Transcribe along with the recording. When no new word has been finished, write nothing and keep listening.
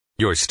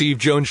Your Steve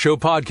Jones Show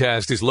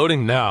podcast is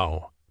loading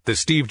now. The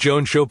Steve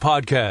Jones Show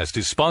podcast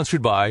is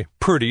sponsored by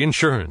Purdy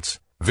Insurance.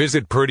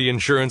 Visit Purdy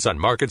Insurance on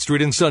Market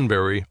Street in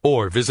Sunbury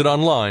or visit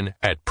online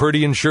at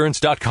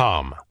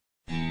purdyinsurance.com.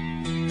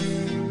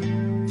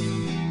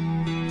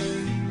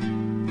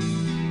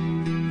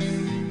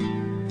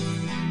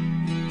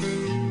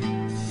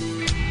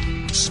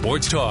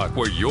 Sports talk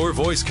where your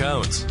voice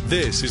counts.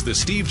 This is the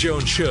Steve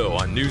Jones Show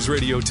on News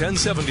Radio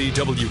 1070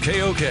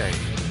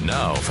 WKOK.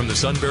 Now from the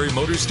Sunbury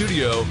Motors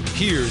Studio,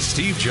 here's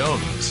Steve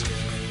Jones.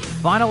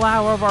 Final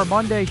hour of our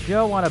Monday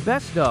show on a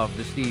best of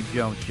the Steve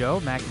Jones Show.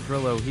 Mac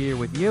Petrillo here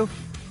with you.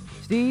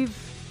 Steve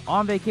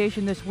on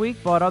vacation this week,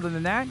 but other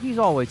than that, he's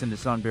always in the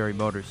Sunbury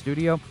Motors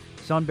Studio.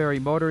 Sunbury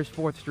Motors,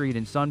 4th Street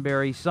in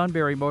Sunbury.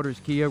 Sunbury Motors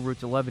Kia,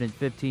 routes 11 and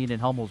 15 in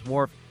Hummel's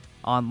Wharf.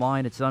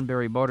 Online at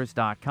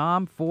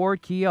sunburymotors.com.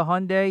 Ford, Kia,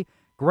 Hyundai,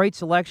 great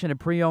selection of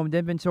pre-owned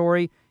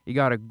inventory. You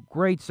got a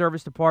great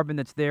service department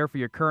that's there for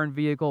your current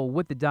vehicle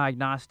with the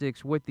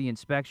diagnostics, with the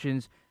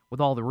inspections,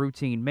 with all the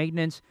routine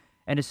maintenance.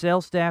 And a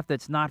sales staff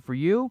that's not for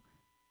you,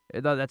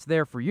 that's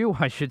there for you,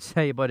 I should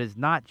say, but is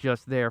not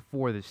just there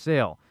for the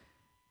sale.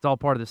 It's all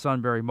part of the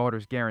Sunbury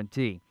Motors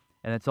guarantee.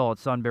 And it's all at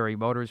Sunbury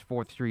Motors,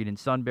 4th Street in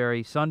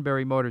Sunbury.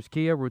 Sunbury Motors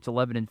Kia, routes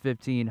 11 and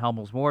 15,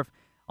 Hummel's Wharf.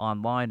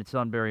 Online at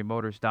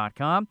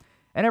sunburymotors.com.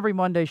 And every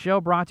Monday show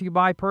brought to you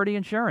by Purdy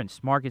Insurance.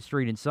 Market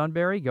Street in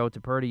Sunbury. Go to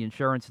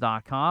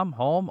purdyinsurance.com.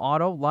 Home,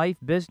 auto, life,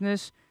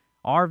 business,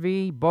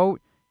 RV,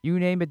 boat, you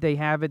name it, they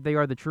have it. They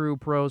are the true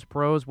pros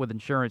with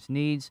insurance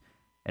needs.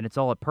 And it's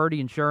all at Purdy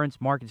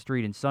Insurance, Market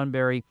Street in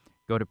Sunbury.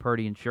 Go to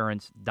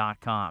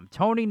purdyinsurance.com.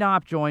 Tony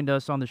Knopp joined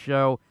us on the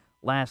show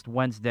last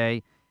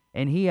Wednesday,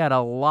 and he had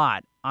a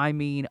lot, I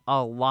mean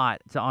a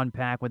lot, to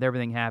unpack with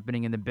everything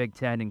happening in the Big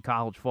Ten in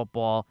college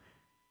football.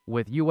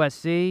 With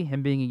USC,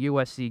 him being a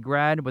USC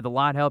grad, with a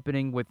lot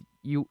happening with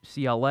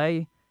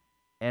UCLA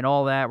and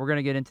all that. We're going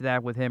to get into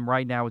that with him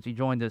right now as he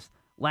joined us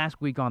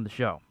last week on the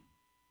show.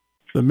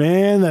 The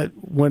man that,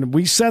 when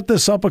we set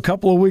this up a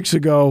couple of weeks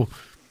ago,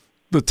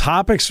 the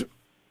topics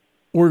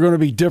were going to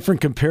be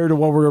different compared to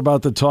what we're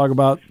about to talk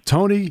about.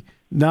 Tony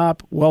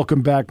Knopp,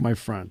 welcome back, my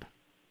friend.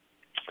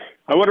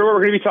 I wonder what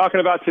we're going to be talking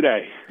about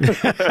today.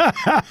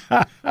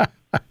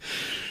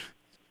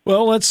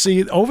 Well, let's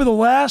see. Over the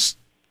last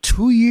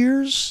 2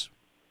 years,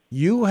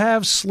 you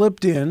have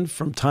slipped in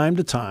from time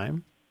to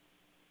time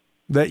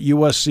that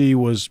USC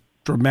was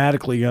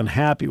dramatically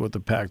unhappy with the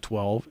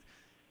Pac-12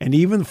 and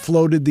even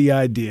floated the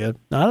idea,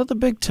 not of the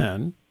Big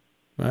Ten,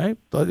 right?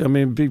 I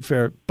mean, be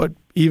fair, but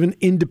even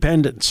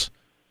independence.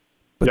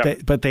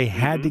 But they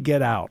had to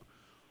get out.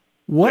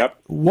 What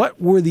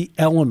were the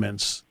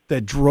elements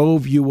that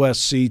drove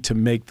USC to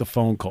make the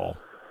phone call?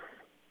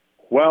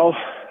 Well,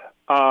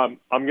 I'm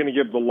going to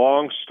give the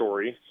long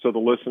story so the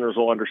listeners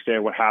will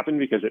understand what happened,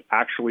 because it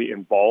actually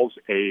involves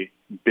a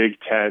Big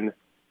Ten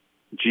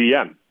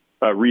GM,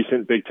 a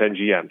recent Big Ten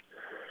GM.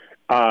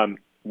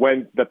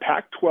 When the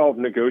Pac-12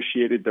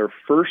 negotiated their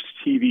first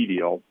TV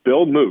deal,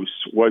 Bill Moose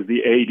was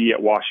the AD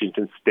at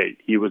Washington State.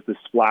 He was the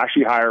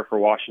splashy hire for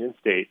Washington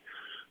State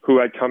who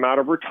had come out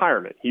of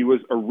retirement. He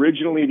was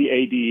originally the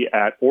AD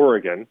at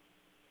Oregon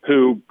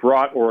who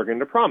brought Oregon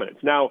to prominence.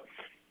 Now,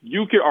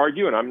 you could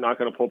argue, and I'm not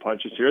going to pull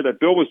punches here, that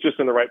Bill was just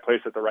in the right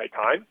place at the right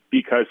time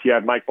because he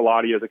had Mike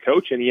Bellotti as a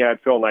coach and he had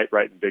Phil Knight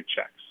writing big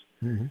checks.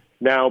 Mm-hmm.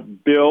 Now,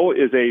 Bill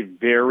is a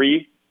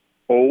very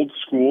old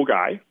school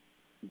guy,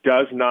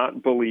 does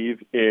not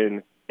believe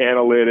in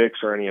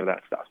analytics or any of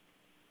that stuff.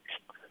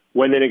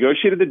 When they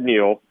negotiated the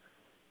deal,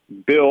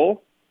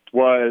 Bill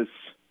was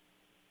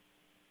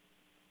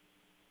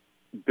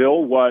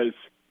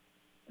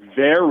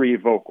very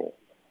vocal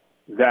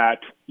that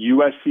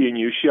USC and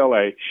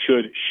UCLA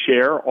should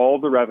share all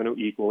the revenue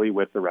equally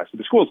with the rest of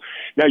the schools.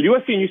 Now,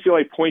 USC and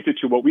UCLA pointed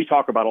to what we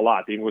talk about a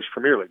lot, the English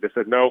Premier League. They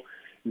said, no,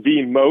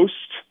 the most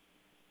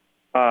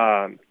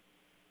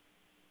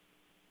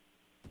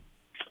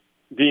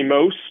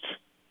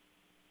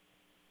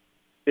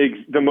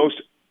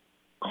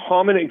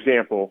common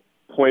example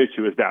pointed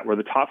to is that where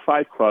the top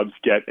 5 clubs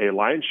get a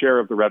lion's share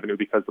of the revenue,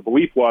 because the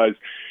belief was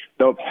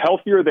the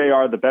healthier they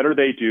are, the better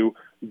they do,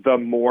 the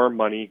more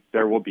money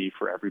there will be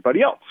for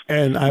everybody else.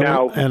 And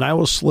I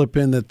will slip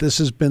in that this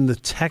has been the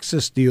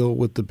Texas deal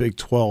with the Big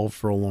 12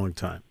 for a long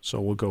time.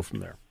 So we'll go from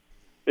there.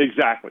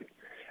 Exactly.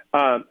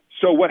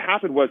 So what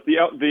happened was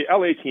the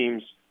LA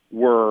teams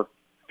were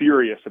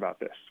furious about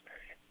this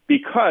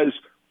because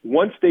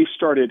once they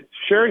started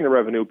sharing the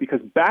revenue,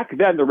 because back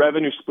then the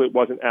revenue split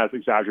wasn't as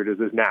exaggerated as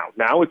it is now.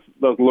 Now it's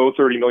the low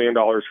 $30 million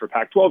for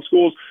Pac-12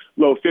 schools,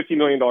 low $50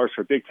 million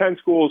for Big Ten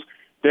schools.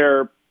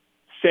 They're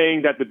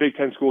saying that the Big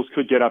Ten schools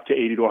could get up to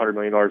 $80 to $100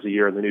 million a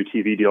year in the new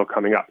TV deal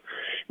coming up.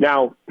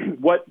 Now,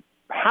 what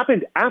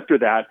happened after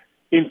that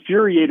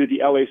infuriated the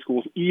LA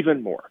schools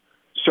even more.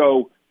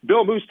 So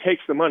Bill Moose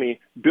takes the money,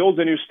 builds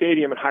a new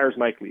stadium, and hires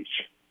Mike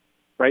Leach.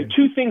 Right?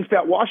 Two things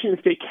that Washington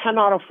State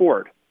cannot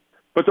afford,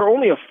 but they're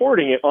only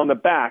affording it on the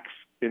backs,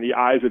 in the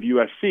eyes of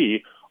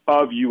USC,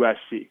 of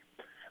USC.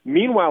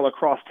 Meanwhile,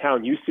 across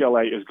town,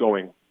 UCLA is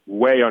going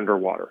way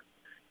underwater.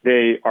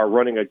 They are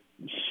running a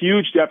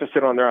huge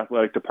deficit on their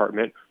athletic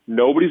department.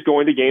 Nobody's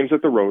going to games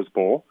at the Rose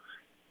Bowl,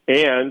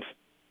 and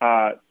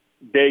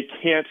they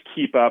can't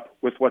keep up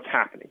with what's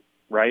happening,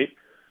 right?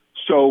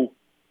 So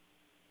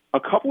a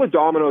couple of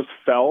dominoes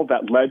fell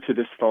that led to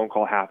this phone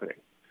call happening.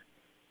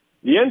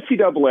 The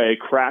NCAA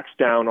cracks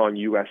down on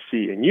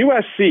USC, and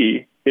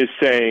USC is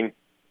saying,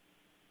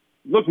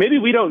 look, maybe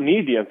we don't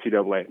need the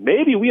NCAA.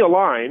 Maybe we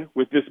align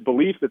with this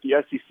belief that the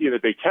SEC and the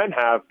Big Ten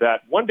have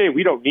that one day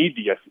we don't need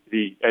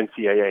the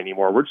NCAA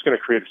anymore. We're just going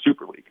to create a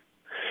super league.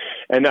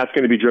 And that's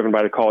going to be driven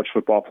by the college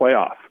football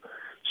playoff.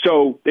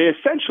 So they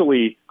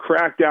essentially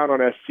crack down on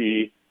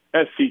SC.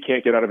 SC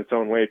can't get out of its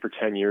own way for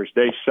 10 years.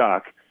 They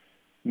suck.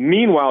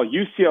 Meanwhile,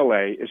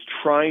 UCLA is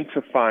trying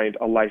to find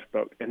a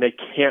lifeboat, and they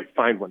can't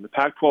find one. The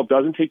Pac-12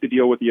 doesn't take the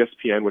deal with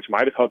ESPN, which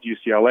might have helped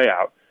UCLA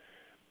out.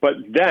 But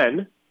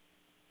then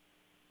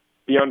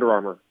the Under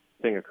Armour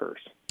thing occurs.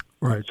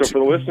 Right. So for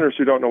the listeners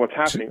who don't know what's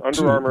happening,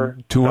 Under Armour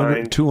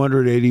signed,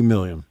 $280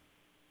 million.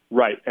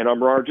 Right, and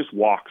Under Armour just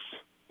walks.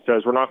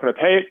 Says, we're not going to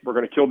pay it. We're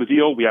going to kill the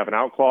deal. We have an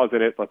out clause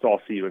in it. Let's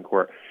all see you in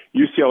court.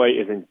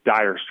 UCLA is in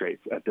dire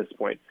straits at this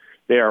point.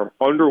 They are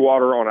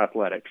underwater on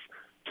athletics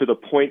to the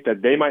point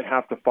that they might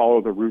have to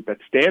follow the route that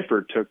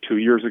Stanford took 2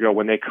 years ago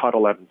when they cut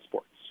 11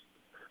 sports.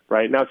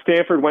 Right? Now,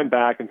 Stanford went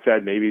back and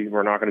said, maybe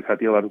we're not going to cut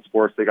the 11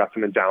 sports. They got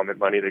some endowment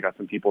money. They got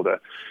some people to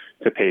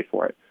pay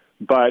for it.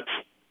 But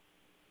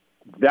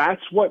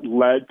that's what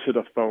led to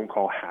the phone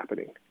call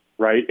happening,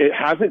 right? It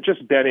hasn't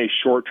just been a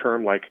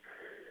short-term, like,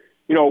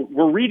 you know,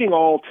 we're reading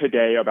all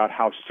today about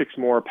how 6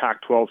 more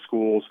Pac-12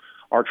 schools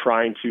are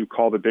trying to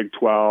call the Big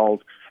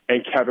 12,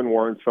 and Kevin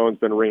Warren's phone's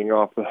been ringing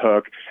off the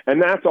hook.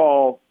 And that's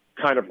all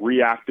kind of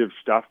reactive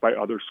stuff by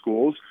other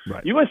schools.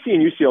 Right. USC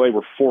and UCLA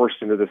were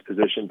forced into this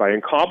position by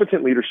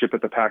incompetent leadership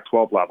at the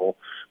Pac-12 level,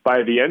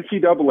 by the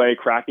NCAA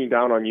cracking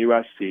down on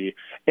USC,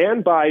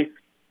 and by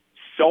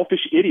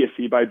selfish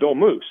idiocy by Bill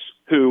Moose,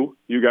 who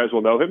you guys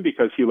will know him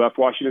because he left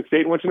Washington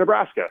State and went to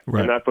Nebraska.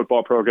 Right. And that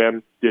football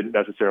program didn't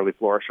necessarily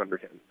flourish under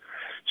him.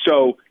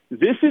 So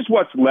this is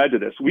what's led to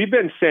this. We've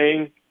been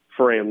saying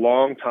for a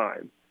long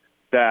time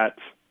that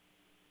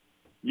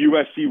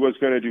USC was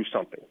going to do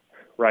something,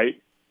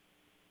 right?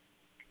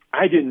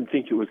 I didn't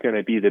think it was going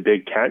to be the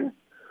Big Ten,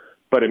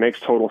 but it makes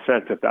total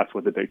sense if that's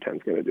what the Big Ten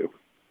is going to do.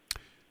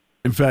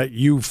 In fact,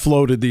 you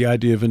floated the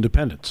idea of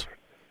independence.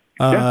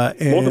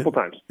 Multiple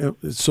times.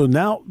 So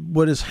now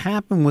what has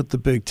happened with the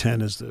Big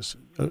Ten is this.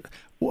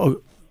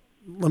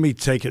 Let me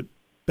take it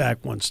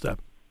back one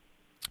step.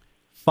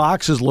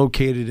 Fox is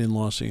located in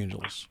Los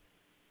Angeles.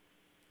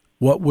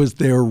 What was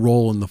their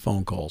role in the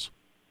phone calls?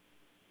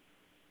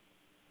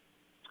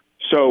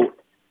 So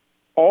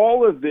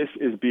all of this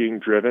is being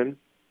driven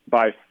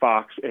by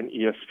Fox and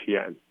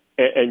ESPN.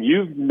 And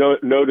you've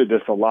noted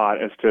this a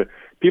lot as to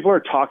people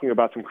are talking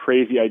about some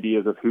crazy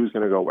ideas of who's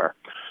going to go where.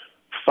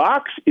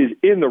 Fox is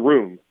in the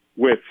room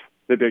with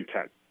the Big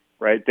Ten,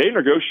 right? They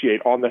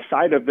negotiate on the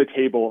side of the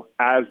table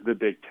as the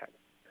Big Ten.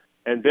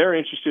 And they're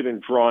interested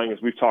in drawing,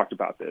 as we've talked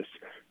about this,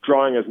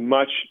 drawing as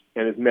much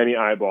and as many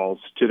eyeballs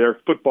to their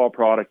football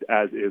product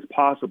as is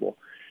possible.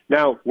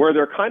 Now, where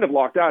they're kind of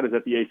locked out is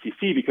at the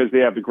ACC because they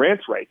have the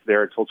grants rights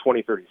there until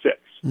 2036.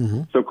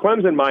 Mm-hmm. So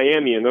Clemson,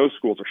 Miami, and those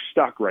schools are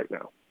stuck right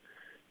now.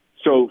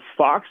 So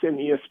Fox and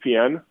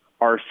ESPN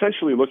are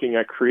essentially looking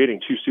at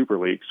creating 2 super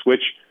leagues,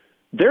 which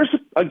there's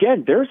a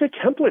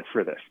template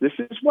for this. This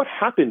is what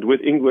happened with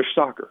English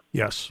soccer.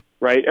 Yes.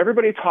 Right?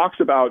 Everybody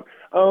talks about,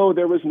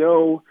 there was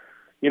no,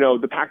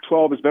 the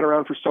Pac-12 has been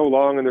around for so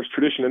long and there's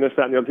tradition in this,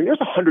 that, and the other thing. There's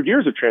 100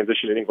 years of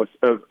tradition in English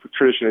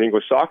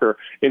soccer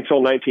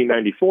until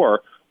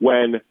 1994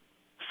 when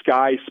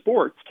Sky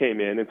Sports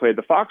came in and played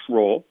the Fox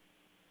role,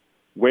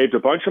 waved a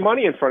bunch of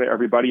money in front of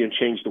everybody and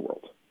changed the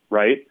world,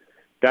 right?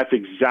 That's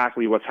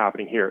exactly what's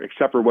happening here,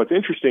 except for what's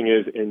interesting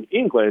is in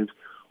England,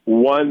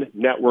 one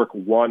network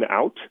won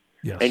out,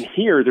 yes. And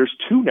here there's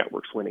 2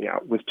 networks winning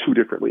out with 2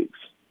 different leagues.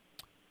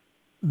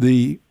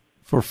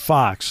 For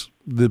Fox,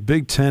 the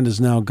Big Ten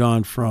has now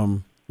gone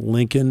from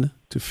Lincoln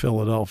to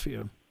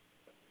Philadelphia.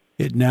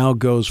 It now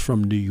goes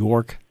from New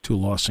York to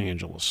Los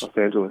Angeles. Los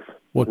Angeles.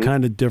 What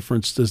kind of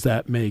difference does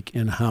that make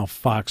in how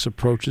Fox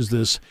approaches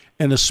this?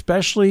 And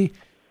especially,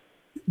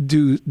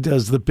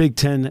 does the Big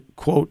Ten,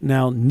 quote,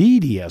 now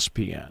need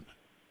ESPN?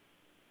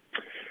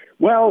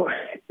 Well,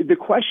 the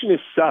question is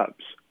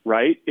subs,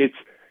 right? If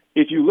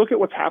you look at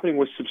what's happening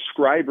with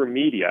subscriber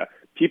media,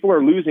 people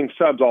are losing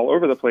subs all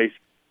over the place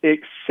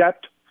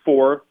except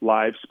for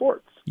live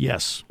sports.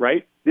 Yes.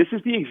 Right? This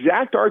is the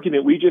exact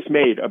argument we just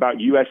made about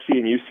USC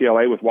and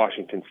UCLA with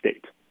Washington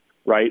State,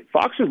 right?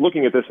 Fox is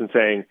looking at this and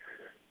saying,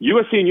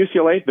 USC and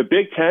UCLA, the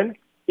Big Ten,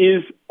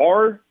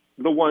 are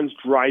the ones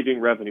driving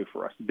revenue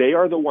for us. They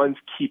are the ones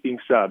keeping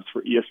subs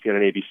for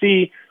ESPN and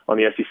ABC on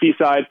the SEC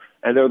side,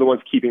 and they're the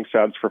ones keeping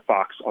subs for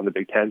Fox on the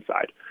Big Ten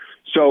side.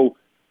 So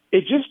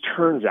it just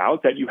turns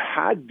out that you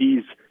had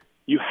these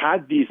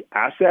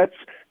assets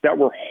that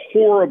were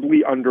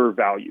horribly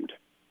undervalued,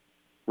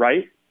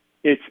 right?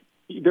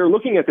 They're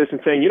looking at this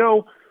and saying,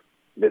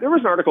 there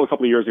was an article a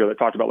couple of years ago that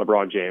talked about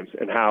LeBron James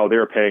and how they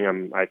were paying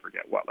him, I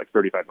forget what, like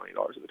 $35 million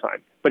at the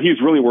time. But he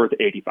was really worth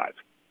 85,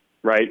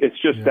 right? It's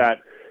just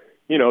that,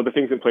 the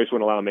things in place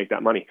wouldn't allow him to make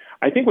that money.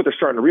 I think what they're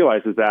starting to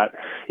realize is that,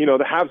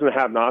 the haves and the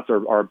have-nots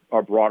are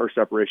a broader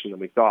separation than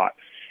we thought.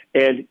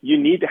 And you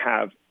need to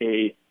have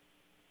a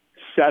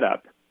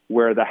setup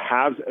where the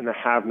haves and the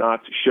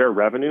have-nots share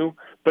revenue,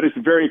 but it's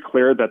very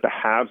clear that the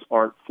haves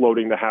aren't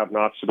floating the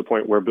have-nots to the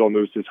point where Bill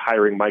Moose is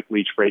hiring Mike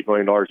Leach for $8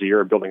 million a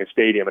year and building a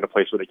stadium in a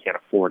place where they can't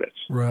afford it,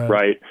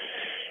 right?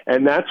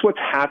 And that's what's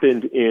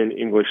happened in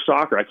English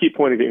soccer. I keep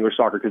pointing to English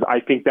soccer because I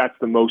think that's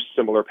the most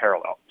similar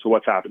parallel to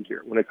what's happened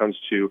here when it comes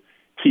to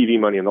TV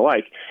money and the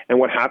like. And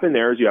what happened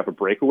there is you have a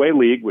breakaway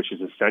league, which is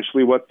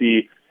essentially what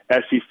the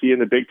SEC and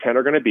the Big Ten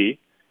are going to be.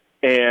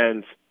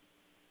 And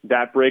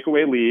that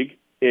breakaway league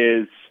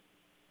is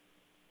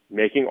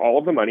making all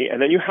of the money.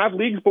 And then you have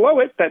leagues below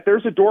it that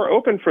there's a door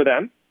open for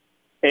them.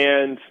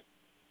 And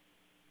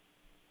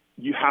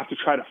you have to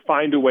try to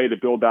find a way to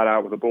build that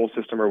out with a bowl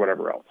system or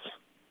whatever else.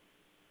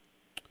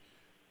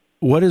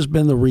 What has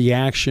been the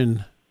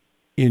reaction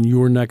in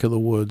your neck of the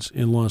woods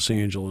in Los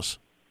Angeles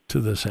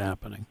to this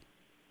happening?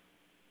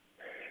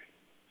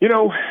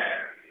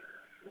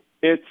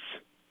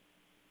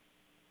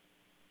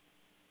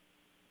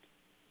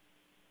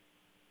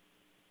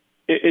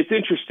 It's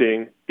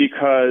interesting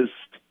because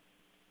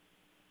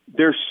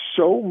there's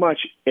so much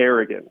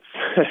arrogance.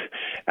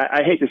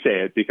 I hate to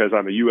say it because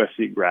I'm a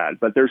USC grad,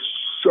 but there's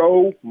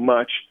so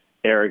much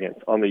arrogance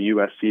on the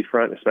USC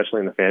front, especially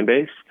in the fan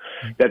base,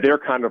 that they're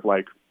kind of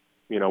like,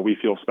 we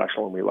feel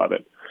special and we love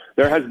it.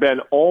 There has been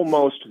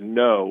almost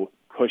no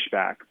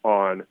pushback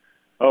on,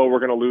 we're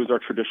going to lose our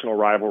traditional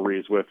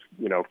rivalries with,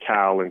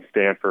 Cal and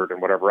Stanford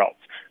and whatever else.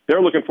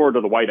 They're looking forward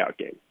to the whiteout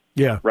game.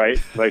 Yeah. Right?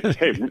 Like,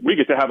 hey, we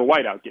get to have a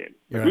whiteout game.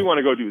 Right. We want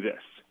to go do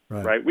this.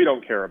 Right? We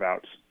don't care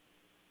about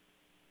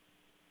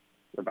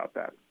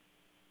that.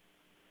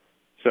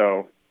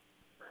 So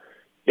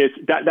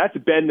that's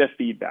been the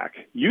feedback.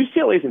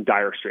 UCLA is in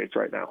dire straits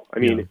right now. I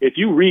mean, if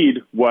you read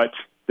what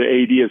the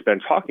AD has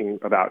been talking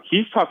about,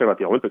 he's talking about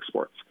the Olympic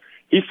sports.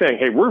 He's saying,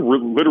 hey, we're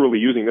literally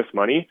using this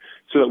money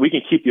so that we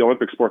can keep the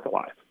Olympic sports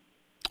alive.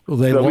 So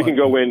that we can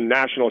go win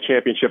national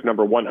championship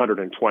number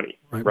 120,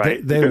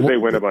 right? They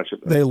win a bunch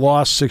of them. They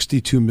lost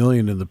 $62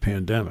 million in the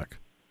pandemic.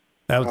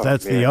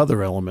 That's the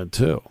other element,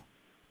 too.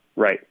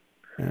 Right.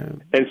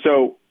 And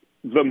so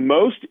the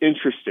most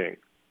interesting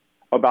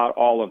about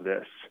all of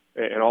this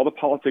and all the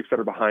politics that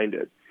are behind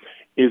it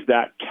is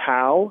that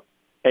Cal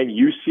and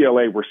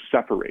UCLA were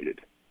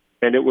separated,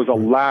 and it was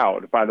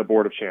allowed by the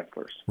Board of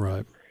Chancellors.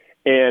 Right.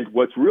 And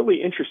what's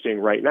really interesting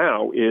right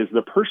now is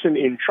the person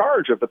in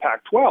charge of the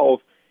Pac-12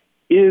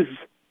 is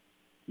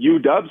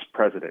UW's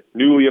president,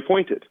 newly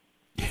appointed.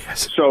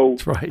 Yes, so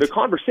right. The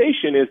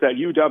conversation is that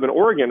UW and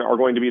Oregon are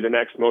going to be the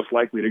next most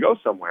likely to go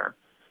somewhere.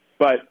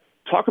 But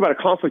talk about a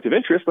conflict of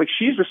interest, like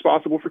she's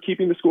responsible for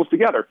keeping the schools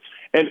together.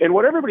 And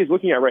what everybody's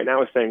looking at right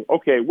now is saying,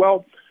 okay,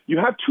 well, you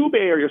have two Bay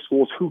Area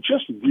schools who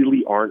just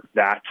really aren't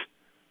that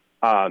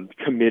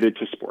committed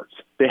to sports.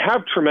 They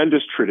have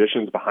tremendous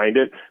traditions behind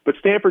it, but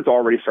Stanford's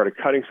already started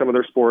cutting some of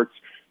their sports.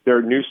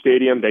 Their new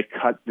stadium, they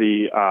cut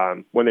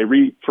when they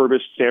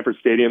refurbished Stanford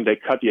Stadium, they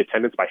cut the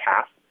attendance by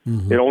half.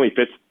 Mm-hmm. It only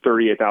fits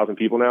 38,000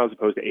 people now as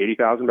opposed to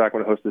 80,000 back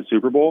when it hosted the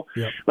Super Bowl.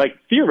 Yep. Like,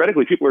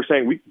 theoretically, people are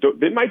saying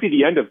it might be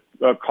the end of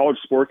college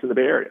sports in the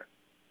Bay Area.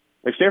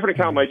 Like, Stanford and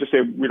Cal might just say,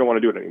 we don't want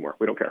to do it anymore.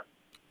 We don't care.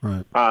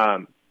 Right.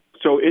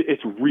 So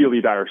it's really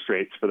dire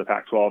straits for the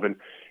Pac-12. And,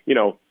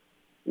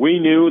 we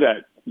knew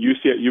that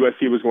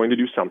USC was going to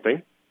do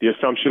something. The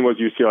assumption was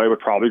UCLA would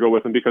probably go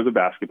with them because of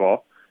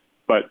basketball.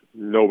 But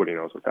nobody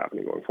knows what's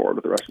happening going forward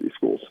with the rest of these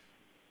schools.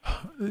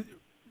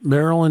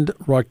 Maryland,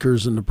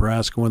 Rutgers, and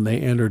Nebraska, when they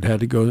entered, had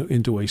to go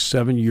into a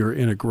 7-year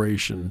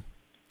integration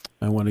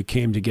when it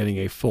came to getting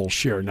a full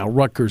share. Now,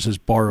 Rutgers has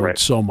borrowed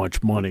so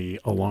much money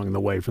along the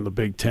way from the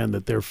Big Ten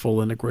that their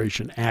full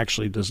integration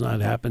actually does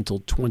not happen until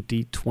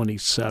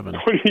 2027.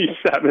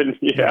 27,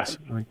 yeah. Yes.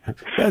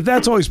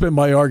 That's always been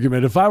my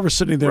argument. If I were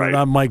sitting there and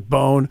I'm Mike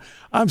Bone,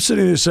 I'm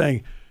sitting there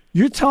saying,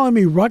 you're telling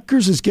me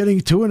Rutgers is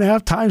getting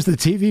 2.5 times the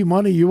TV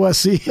money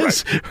USC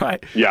is?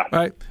 Right. Yeah.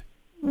 Right.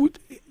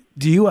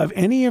 Do you have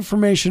any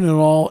information at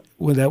all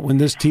with that when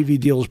this TV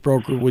deal is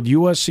brokered? Would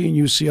USC and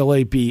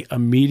UCLA be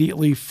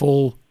immediately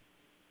fully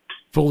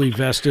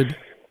vested?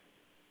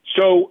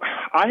 So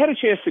I had a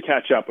chance to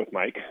catch up with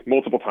Mike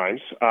multiple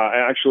times.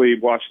 I actually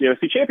watched the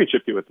NFC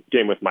Championship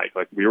game with Mike.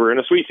 Like, we were in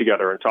a suite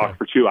together and talked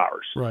for 2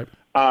 hours. Right.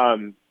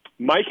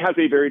 Mike has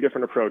a very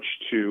different approach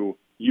to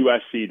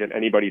USC than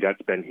anybody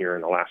that's been here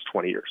in the last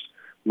 20 years.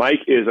 Mike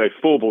is a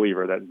full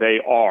believer that they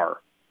are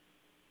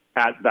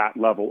at that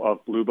level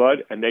of blue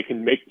blood, and they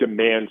can make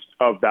demands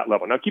of that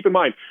level. Now, keep in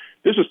mind,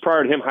 this was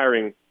prior to him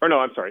hiring,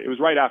 it was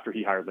right after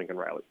he hired Lincoln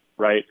Riley,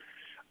 right?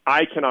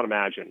 I cannot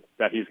imagine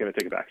that he's going to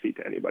take a backseat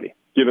to anybody,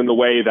 given the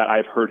way that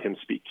I've heard him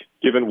speak,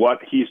 given what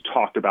he's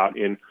talked about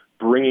in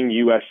bringing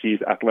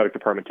USC's athletic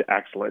department to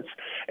excellence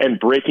and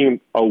breaking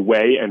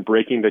away and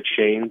breaking the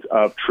chains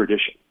of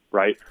tradition,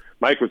 right?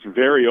 Mike was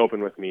very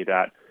open with me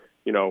that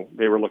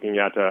they were looking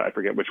at, I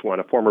forget which one,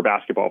 a former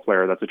basketball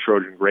player that's a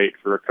Trojan great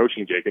for a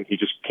coaching gig, and he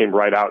just came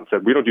right out and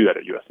said, we don't do that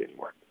at USC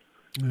anymore.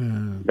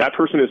 That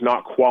person is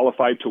not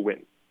qualified to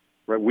win.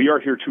 Right? We are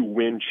here to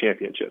win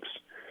championships.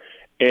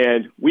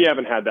 And we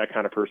haven't had that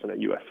kind of person at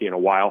USC in a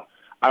while.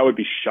 I would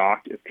be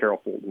shocked if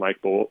Carol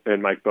Folt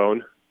and Mike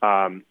Bohn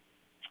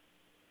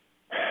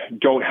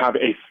don't have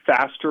a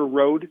faster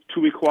road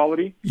to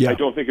equality. Yeah. I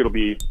don't think it'll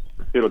be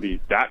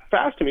that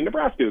fast. I mean,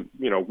 Nebraska,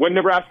 when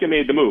Nebraska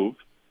made the move,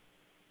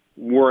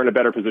 we're in a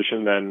better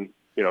position than,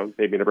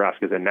 maybe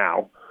Nebraska's in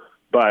now.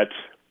 But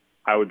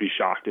I would be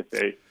shocked if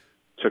they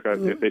took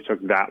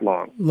that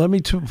long. Let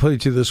me put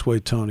it to you this way,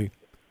 Tony.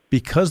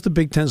 Because the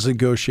Big Ten's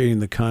negotiating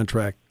the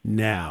contract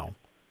now,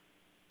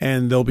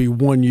 and there'll be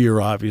 1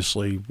 year,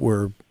 obviously,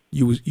 where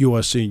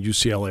USC and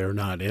UCLA are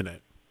not in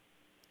it.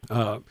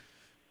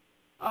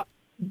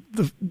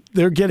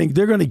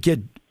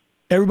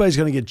 Everybody's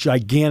going to get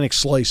gigantic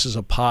slices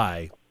of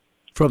pie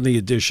from the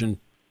addition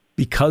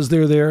because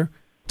they're there.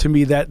 To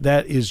me,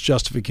 that is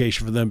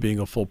justification for them being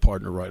a full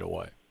partner right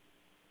away.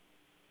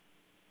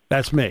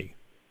 That's me.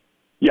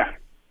 Yeah,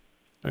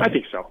 I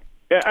think so.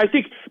 I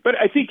think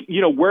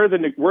where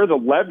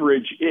the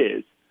leverage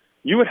is,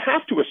 you would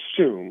have to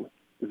assume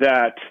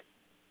that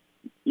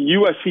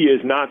USC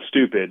is not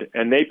stupid,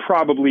 and they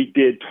probably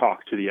did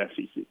talk to the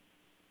SEC.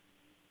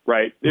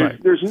 Right?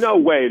 There's no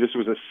way this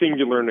was a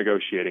singular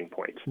negotiating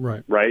point.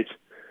 Right?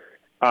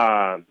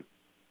 I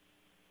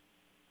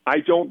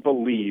don't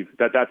believe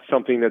that that's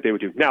something that they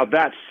would do. Now,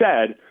 that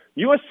said,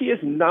 USC is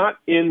not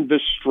in the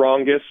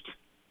strongest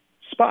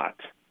spot.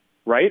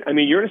 Right? I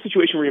mean, you're in a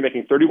situation where you're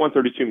making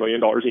 $32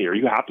 million a year.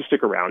 You have to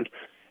stick around.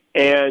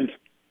 And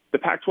the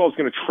Pac-12 is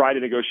going to try to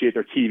negotiate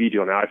their TV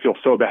deal now. I feel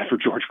so bad for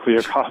George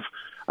Kliavkoff.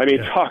 I mean,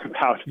 talk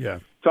about,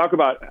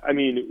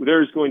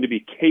 there's going to be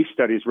case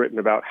studies written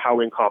about how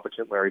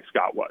incompetent Larry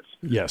Scott was.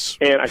 Yes.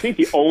 And I think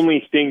the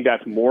only thing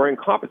that's more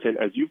incompetent,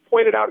 as you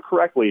pointed out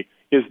correctly,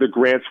 is the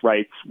grants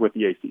rights with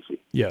the ACC.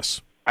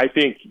 Yes. I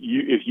think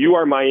if you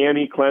are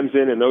Miami,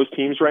 Clemson, and those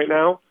teams right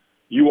now,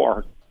 you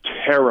are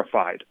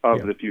terrified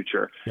of the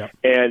future. Yep.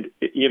 And,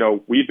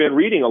 we've been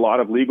reading a lot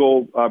of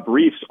legal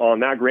briefs on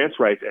that grants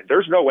rights, and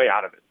there's no way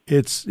out of it.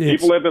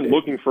 People have been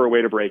looking for a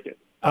way to break it.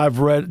 I've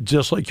read,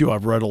 just like you,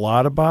 I've read a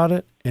lot about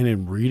it, and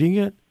in reading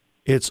it,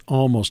 it's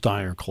almost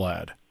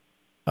ironclad.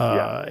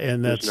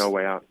 And there's no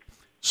way out.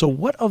 So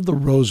what of the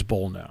Rose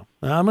Bowl now?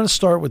 Now, I'm going to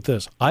start with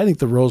this. I think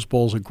the Rose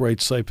Bowl is a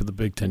great site for the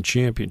Big Ten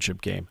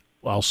championship game.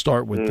 I'll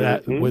start with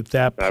that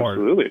part.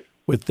 Absolutely.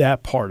 With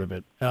that part of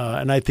it.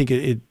 And I think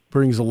it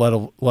brings a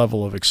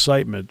level of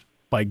excitement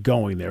by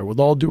going there. With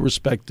all due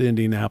respect to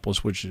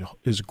Indianapolis, which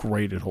is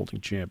great at holding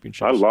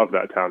championships. I love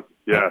that town.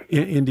 Yeah.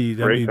 Indeed.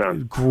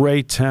 Town.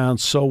 Great town,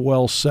 so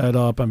well set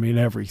up.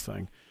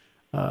 Everything.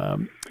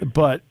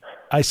 But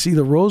I see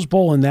the Rose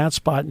Bowl in that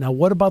spot. Now,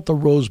 what about the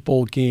Rose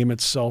Bowl game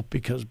itself?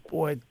 Because,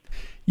 boy,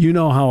 you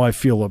know how I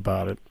feel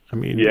about it.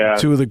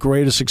 Two of the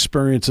greatest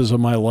experiences of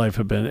my life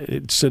have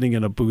been sitting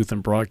in a booth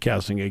and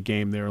broadcasting a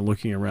game there and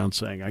looking around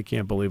saying, I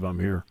can't believe I'm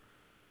here.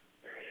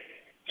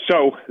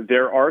 So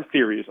there are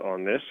theories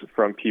on this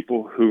from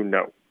people who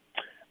know.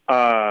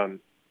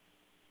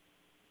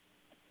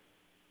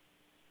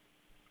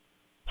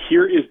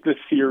 Here is the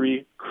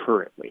theory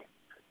currently.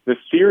 The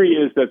theory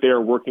is that they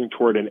are working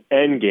toward an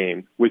end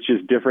game, which is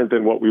different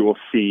than what we will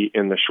see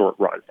in the short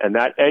run. And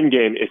that end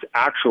game is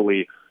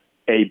actually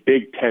a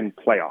Big Ten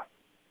playoff.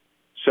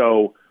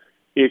 So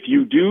if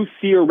you do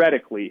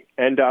theoretically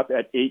end up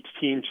at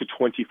 18 to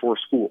 24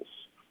 schools,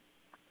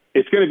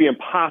 it's going to be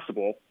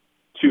impossible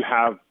to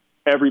have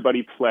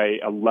everybody play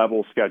a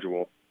level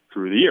schedule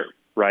through the year,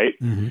 right?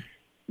 Mm-hmm.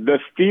 The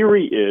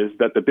theory is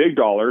that the big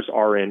dollars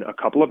are in a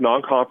couple of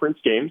non-conference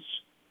games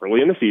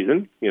early in the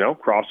season,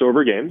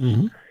 crossover games.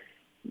 Mm-hmm.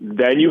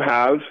 Then you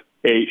have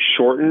a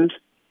shortened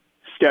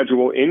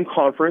schedule in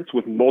conference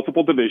with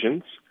multiple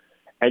divisions,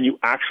 and you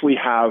actually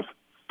have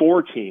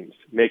 4 teams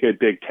make a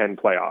Big Ten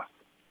playoff.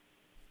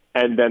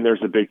 And then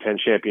there's a Big Ten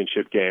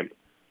championship game.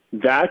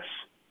 That's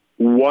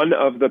one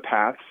of the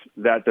paths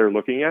that they're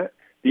looking at.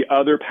 The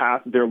other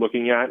path they're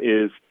looking at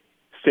is,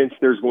 since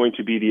there's going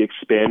to be the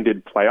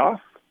expanded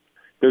playoff,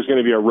 there's going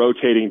to be a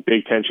rotating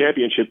Big Ten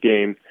championship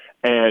game,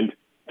 and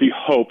the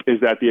hope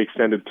is that the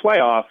extended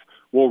playoff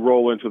will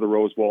roll into the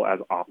Rose Bowl as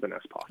often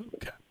as possible.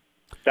 Okay.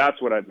 That's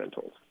what I've been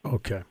told.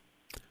 Okay.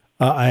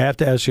 I have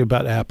to ask you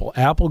about Apple.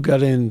 Apple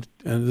got in,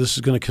 and this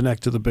is going to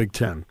connect to the Big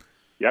Ten.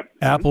 Yep.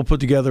 Apple put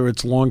together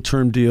its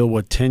long-term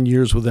deal, 10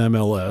 years with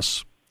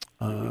MLS,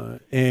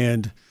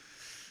 and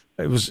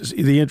it was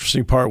the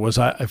interesting part was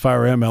if I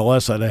were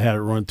MLS, I'd have had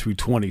it run through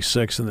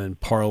 26 and then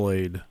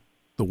parlayed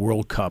the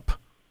World Cup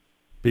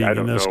being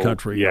in this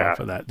country off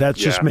of that. That's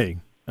just me.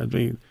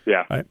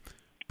 Right?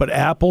 But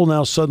Apple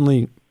now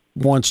suddenly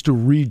wants to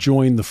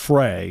rejoin the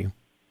fray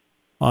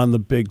on the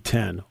Big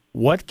Ten.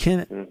 What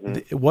can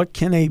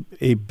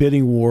a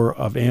bidding war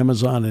of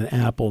Amazon and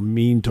Apple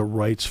mean to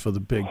rights for the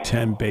Big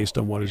Ten based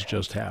on what has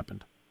just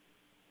happened?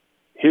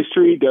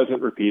 History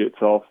doesn't repeat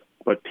itself,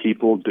 but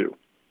people do,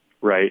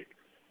 right?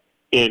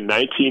 In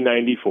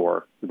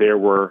 1994, there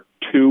were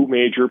two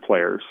major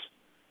players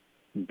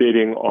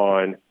bidding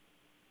on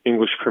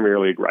English Premier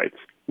League rights.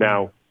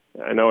 Now,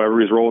 I know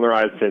everybody's rolling their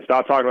eyes and saying,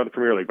 stop talking about the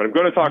Premier League, but I'm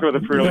going to talk about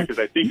the Premier League because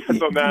I think that's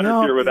what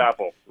matters here with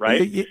Apple, right?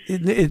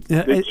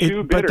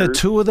 But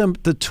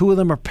the two of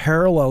them are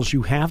parallels.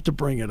 You have to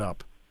bring it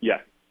up. Yeah.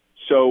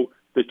 So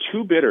the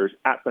two bidders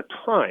at the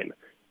time,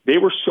 they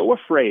were so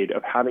afraid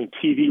of having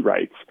TV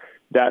rights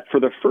that for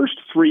the first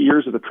 3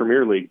 years of the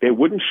Premier League, they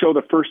wouldn't show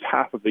the first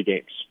half of the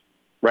games,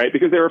 right?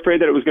 Because they were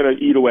afraid that it was going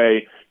to eat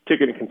away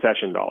ticket and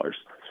concession dollars.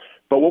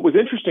 But what was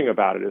interesting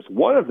about it is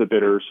one of the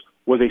bidders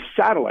was a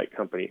satellite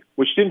company,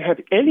 which didn't have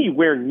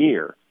anywhere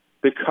near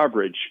the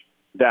coverage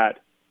that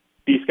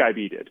B-Sky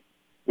B did,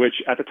 which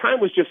at the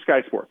time was just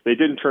Sky Sports. They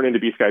didn't turn into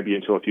B-Sky B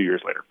until a few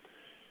years later.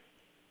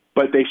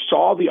 But they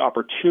saw the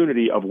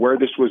opportunity of where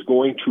this was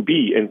going to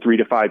be in 3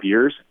 to 5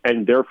 years,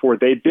 and therefore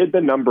they bid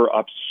the number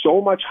up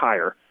so much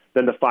higher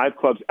than the 5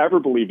 clubs ever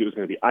believed it was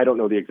going to be. I don't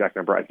know the exact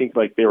number. I think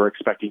like they were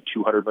expecting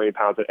 200 million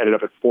pounds. It ended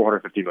up at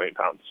 450 million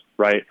pounds,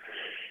 right?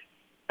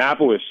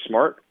 Apple is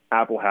smart.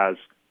 Apple has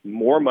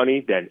more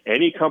money than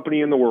any company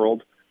in the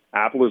world.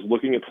 Apple is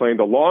looking at playing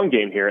the long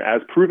game here,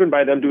 as proven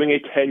by them doing a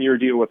 10-year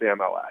deal with the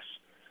MLS.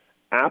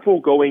 Apple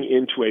going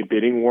into a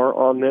bidding war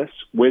on this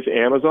with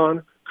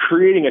Amazon,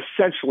 creating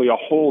essentially a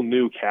whole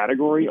new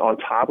category on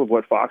top of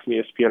what Fox and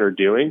ESPN are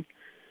doing,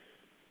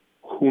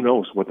 who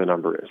knows what the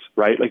number is,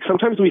 right? Like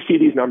sometimes we see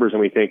these numbers and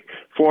we think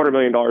 $400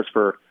 million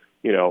for,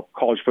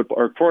 college football,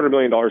 or $400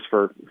 million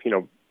for,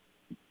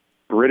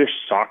 British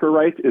soccer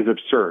rights is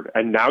absurd.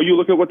 And now you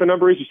look at what the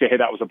number is, you say, hey,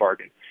 that was a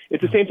bargain.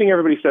 It's the same thing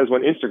everybody says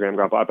when Instagram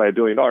got bought by $1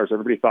 billion.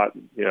 Everybody thought,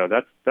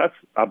 that's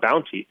a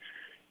bounty.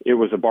 It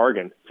was a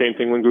bargain. Same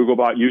thing when Google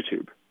bought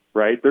YouTube,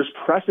 right? There's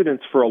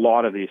precedence for a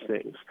lot of these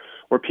things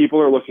where people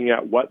are looking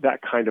at what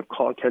that kind of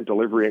content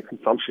delivery and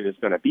consumption is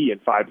going to be in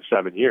 5 to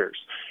 7 years.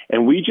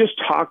 And we just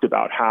talked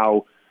about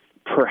how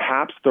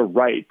perhaps the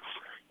rights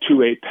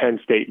to a Penn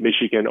State,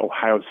 Michigan,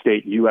 Ohio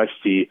State,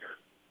 USC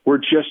were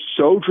just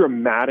so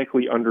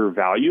dramatically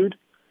undervalued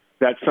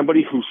that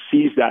somebody who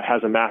sees that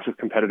has a massive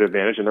competitive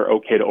advantage and they're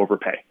okay to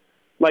overpay.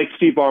 Like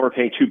Steve Ballmer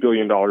paying $2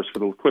 billion for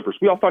the Clippers.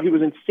 We all thought he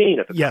was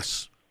insane at the time.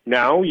 Yes.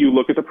 Now you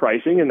look at the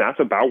pricing and that's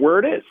about where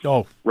it is.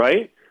 Oh,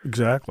 right?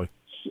 Exactly.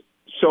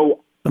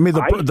 So I mean,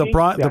 the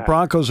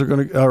Broncos are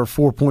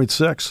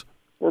 4.6.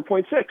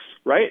 4.6,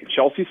 right?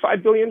 Chelsea's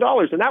 $5 billion,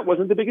 and that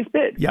wasn't the biggest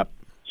bid. Yep.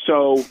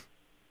 So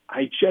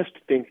I just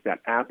think that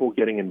Apple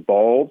getting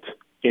involved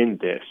in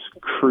this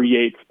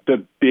creates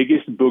the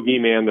biggest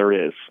boogeyman there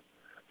is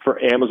for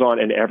Amazon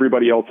and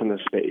everybody else in the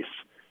space,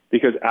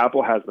 because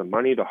Apple has the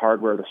money, the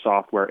hardware, the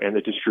software, and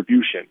the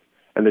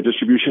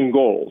distribution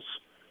goals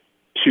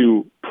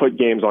to put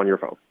games on your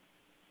phone,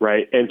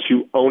 right? And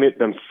to own it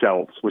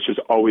themselves, which has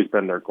always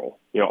been their goal.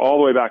 All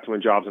the way back to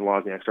when Jobs and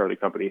Wozniak started the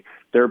company,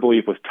 their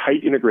belief was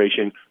tight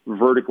integration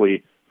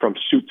vertically from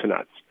soup to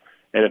nuts.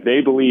 And if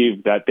they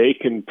believe that they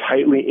can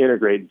tightly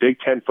integrate Big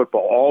Ten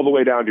football all the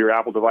way down to your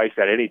Apple device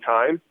at any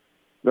time,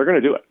 they're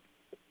going to do it.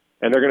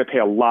 And they're going to pay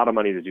a lot of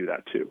money to do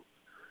that too.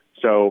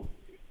 So,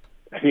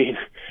 I mean,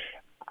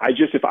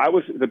 if I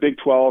was the Big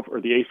 12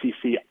 or the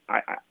ACC,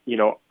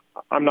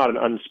 I'm not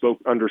an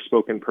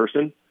underspoken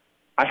person.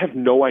 I have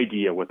no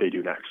idea what they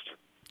do next.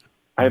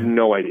 I have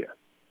no idea.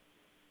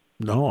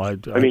 No, I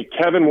mean,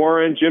 Kevin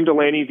Warren, Jim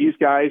Delaney, these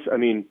guys, I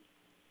mean,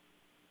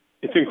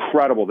 it's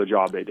incredible the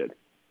job they did.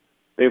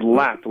 They've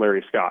lapped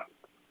Larry Scott.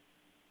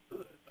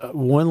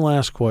 One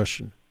last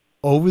question.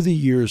 Over the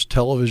years,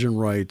 television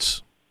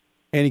rights,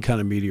 any kind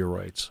of media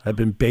rights, have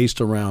been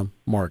based around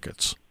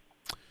markets.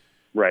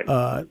 Right.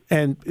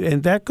 And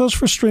that goes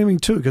for streaming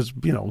too, because,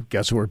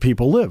 guess where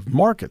people live?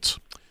 Markets.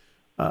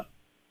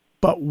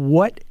 But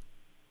what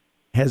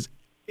has,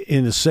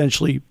 in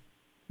essentially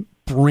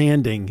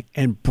branding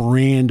and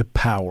brand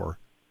power,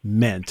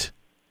 meant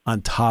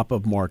on top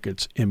of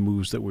markets and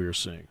moves that we are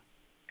seeing?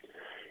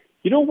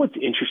 What's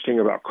interesting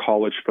about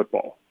college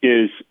football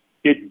is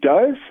it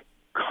does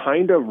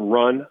kind of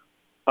run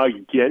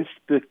against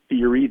the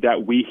theory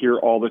that we hear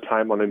all the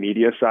time on the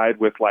media side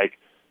with like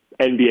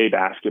NBA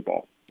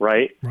basketball,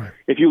 right?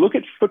 If you look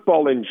at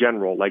football in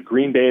general, like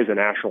Green Bay is a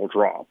national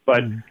draw,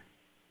 but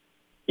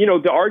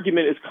the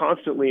argument is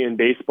constantly in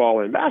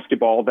baseball and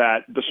basketball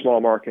that the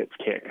small markets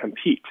can't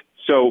compete.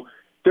 So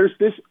there's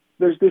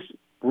this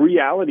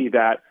reality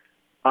that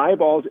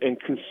eyeballs and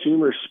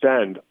consumer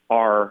spend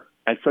are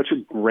at such a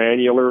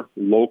granular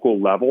local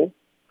level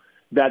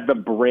that the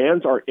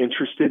brands are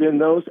interested in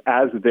those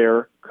as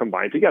they're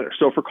combined together.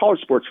 So for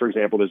college sports, for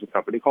example, there's a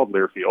company called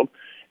Learfield.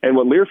 And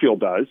what Learfield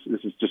does,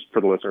 this is just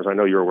for the listeners, I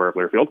know you're aware of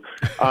Learfield.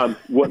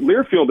 What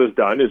Learfield has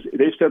done is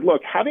they've said,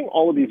 look, having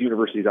all of these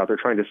universities out there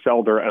trying to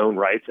sell their own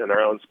rights and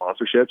their own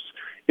sponsorships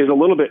is a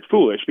little bit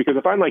foolish, because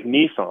if I'm like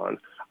Nissan,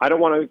 I don't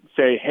want to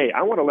say, hey,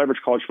 I want to leverage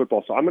college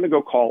football, so I'm going to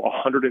go call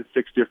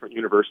 106 different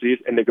universities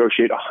and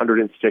negotiate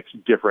 106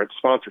 different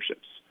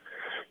sponsorships.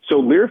 So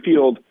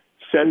Learfield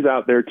sends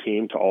out their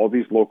team to all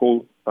these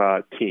local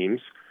teams.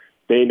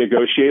 They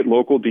negotiate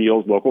local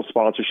deals, local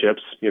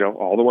sponsorships,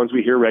 all the ones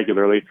we hear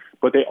regularly,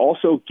 but they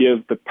also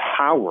give the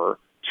power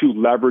to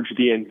leverage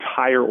the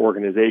entire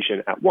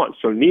organization at once.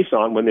 So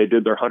Nissan, when they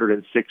did their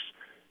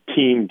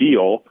 106-team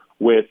deal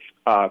with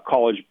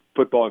college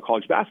football and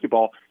college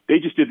basketball, they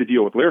just did the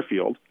deal with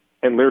Learfield,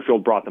 and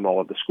Learfield brought them all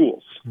of the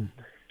schools.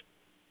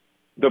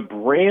 The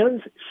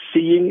brands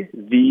seeing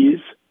these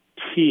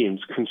teams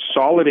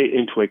consolidate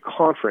into a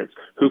conference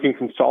who can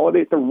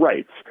consolidate the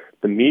rights,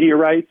 the media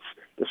rights,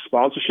 the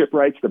sponsorship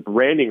rights, the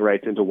branding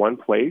rights into one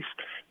place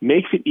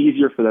makes it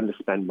easier for them to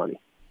spend money.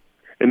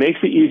 It makes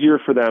it easier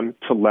for them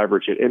to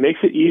leverage it. It makes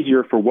it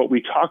easier for what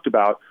we talked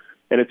about,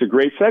 and it's a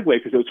great segue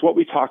because it's what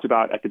we talked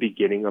about at the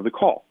beginning of the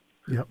call,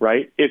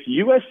 right? If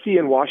USC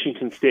and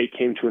Washington State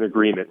came to an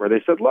agreement where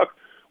they said, look,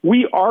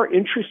 we are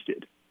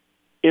interested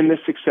in the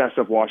success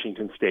of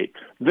Washington State,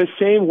 the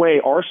same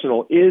way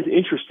Arsenal is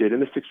interested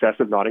in the success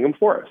of Nottingham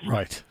Forest.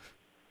 Right.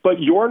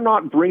 But you're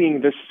not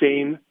bringing the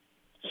same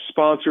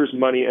sponsors,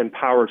 money, and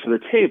power to the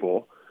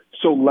table,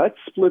 so let's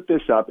split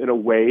this up in a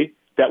way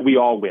that we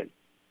all win.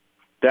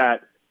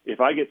 That if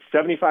I get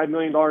 $75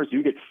 million,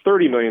 you get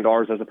 $30 million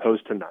as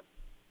opposed to none,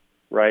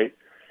 right?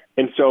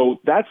 And so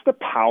that's the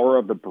power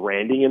of the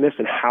branding in this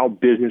and how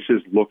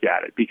businesses look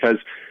at it, because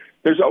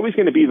there's always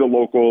going to be the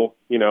local,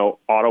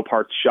 auto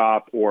parts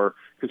shop or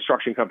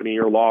construction company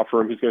or law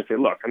firm who's going to say,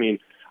 look, I mean,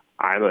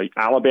 I'm an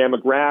Alabama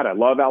grad. I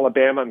love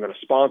Alabama. I'm going to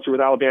sponsor with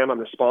Alabama. I'm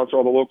going to sponsor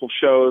all the local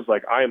shows.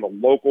 Like, I am a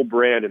local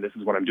brand, and this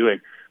is what I'm doing.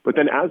 But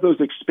then as those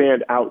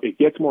expand out, it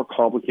gets more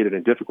complicated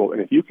and difficult.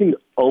 And if you can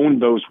own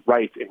those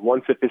rights in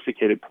one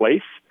sophisticated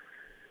place,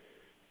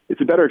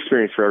 it's a better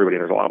experience for everybody.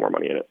 There's a lot more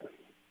money in it.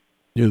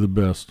 You're the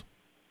best.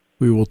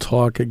 We will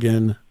talk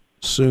again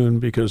soon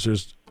because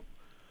there's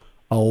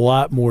a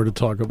lot more to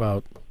talk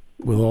about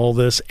with all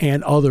this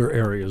and other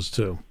areas,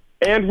 too.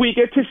 And we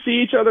get to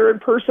see each other in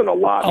person a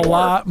lot more. A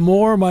lot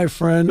more, my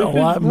friend. This a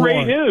lot is more.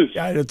 Great news.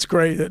 Yeah, it's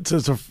great. It's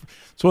one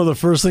of the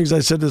first things I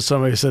said to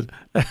somebody. I said,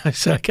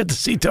 I get to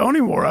see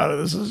Tony more out of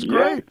this. This is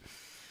great.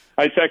 Yeah.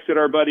 I texted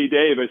our buddy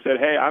Dave. I said,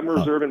 hey, I'm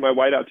reserving my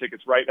whiteout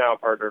tickets right now,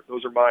 partner.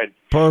 Those are mine.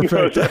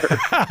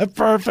 Perfect.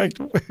 Perfect.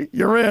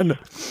 You're in.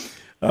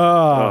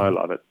 I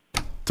love it.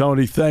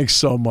 Tony, thanks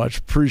so much.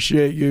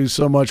 Appreciate you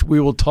so much. We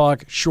will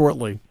talk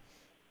shortly.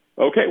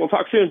 Okay, we'll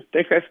talk soon.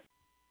 Thanks, guys.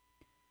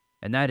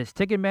 And that is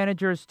Ticket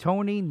Manager's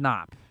Tony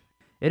Knopp.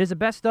 It is a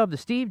best of the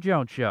Steve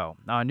Jones Show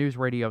on News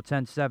Radio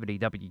 1070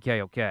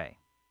 WKOK.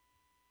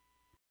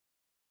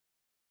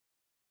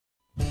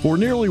 For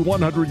nearly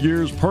 100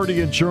 years,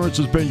 Purdy Insurance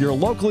has been your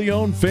locally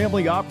owned,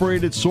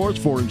 family-operated source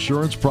for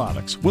insurance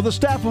products. With a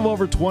staff of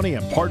over 20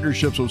 and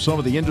partnerships with some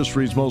of the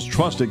industry's most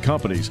trusted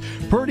companies,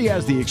 Purdy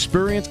has the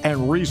experience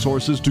and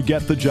resources to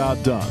get the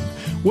job done.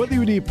 Whether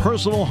you need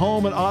personal,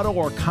 home, and auto,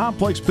 or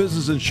complex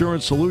business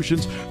insurance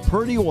solutions,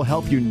 Purdy will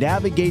help you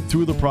navigate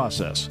through the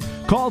process.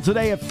 Call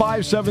today at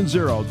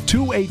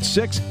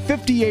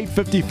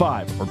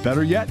 570-286-5855, or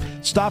better yet,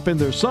 stop in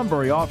their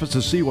Sunbury office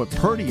to see what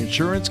Purdy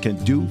Insurance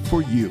can do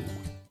for you.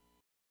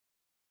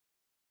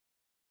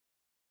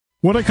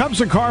 When it comes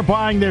to car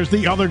buying, there's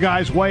the other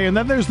guy's way, and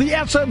then there's the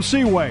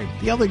SMC way.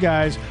 The other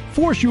guys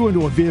force you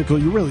into a vehicle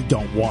you really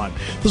don't want.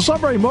 The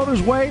Sunbury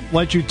Motors way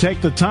lets you take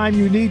the time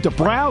you need to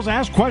browse,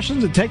 ask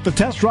questions, and take the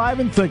test drive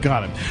and think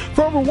on it.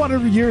 For over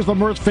 100 years, the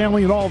Mertz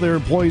family and all their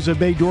employees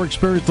have made your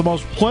experience the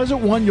most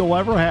pleasant one you'll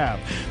ever have.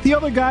 The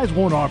other guys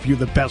won't offer you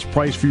the best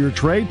price for your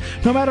trade,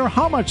 no matter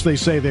how much they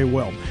say they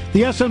will.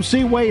 The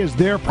SMC way is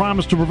their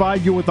promise to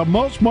provide you with the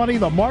most money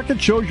the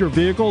market shows your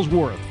vehicle is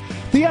worth.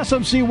 The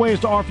SMC way is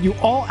to offer you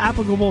all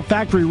applicable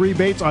factory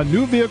rebates on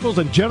new vehicles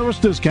and generous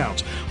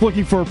discounts.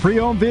 Looking for a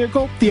pre-owned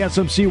vehicle? The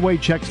SMC way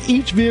checks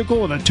each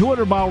vehicle in a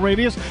 200-mile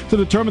radius to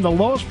determine the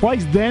lowest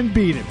price, then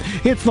beat it.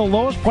 It's the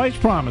lowest price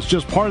promise,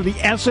 just part of the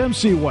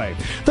SMC way.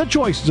 The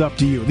choice is up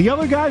to you, the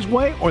other guy's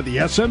way or the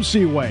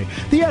SMC way.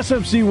 The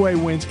SMC way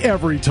wins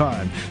every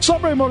time.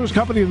 Sunbury Motors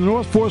Company in the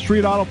North 4th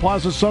Street Auto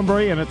Plaza,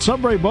 Sunbury, and at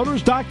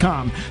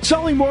sunburymotors.com.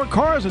 Selling more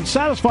cars and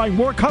satisfying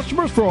more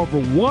customers for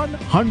over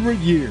 100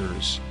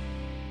 years.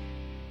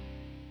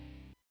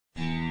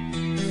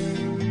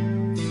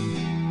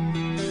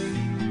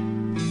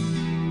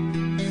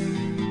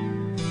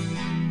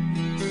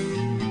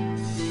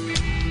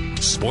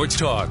 Sports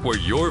talk where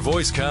your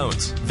voice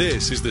counts.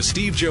 This is the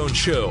Steve Jones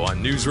Show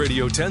on News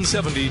Radio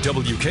 1070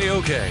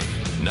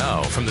 WKOK.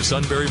 Now from the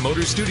Sunbury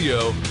Motors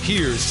Studio,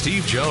 here's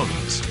Steve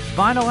Jones.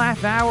 Final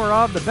half hour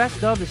of the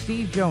best of the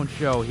Steve Jones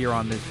Show here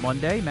on this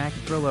Monday. Mac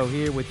Petrillo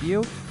here with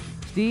you.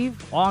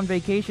 Steve on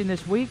vacation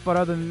this week, but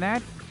other than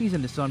that, he's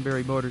in the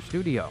Sunbury Motors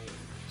Studio.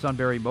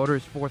 Sunbury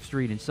Motors, 4th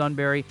Street in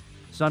Sunbury.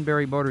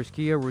 Sunbury Motors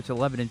Kia, routes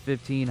 11 and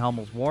 15,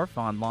 Hummel's Wharf,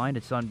 online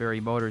at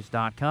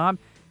sunburymotors.com.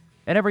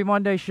 And every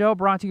Monday show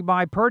brought to you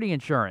by Purdy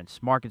Insurance.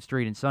 Market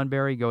Street in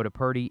Sunbury. Go to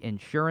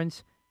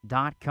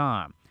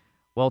purdyinsurance.com.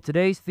 Well,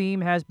 today's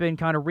theme has been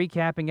kind of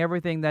recapping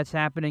everything that's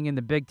happening in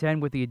the Big Ten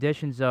with the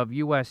additions of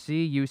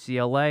USC,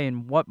 UCLA,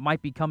 and what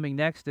might be coming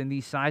next in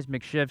these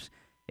seismic shifts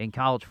in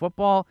college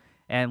football.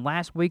 And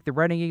last week, the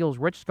Reading Eagles'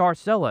 Rich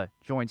Scarcella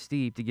joined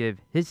Steve to give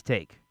his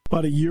take.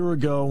 About a year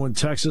ago when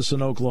Texas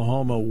and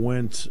Oklahoma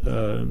went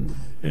and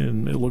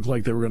it looked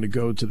like they were going to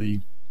go to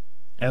the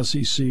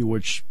SEC,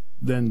 which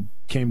then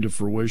came to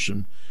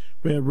fruition.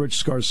 We had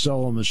Rich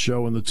Scarcella on the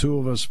show, and the two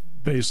of us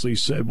basically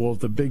said, well, if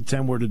the Big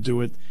Ten were to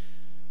do it,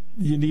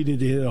 you needed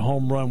to hit a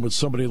home run with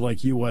somebody like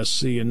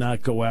USC and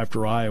not go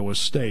after Iowa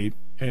State.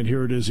 And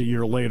here it is a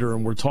year later,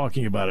 and we're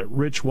talking about it.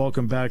 Rich,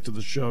 welcome back to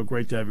the show.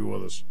 Great to have you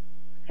with us.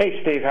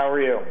 Hey, Steve. How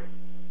are you?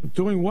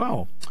 Doing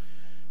well.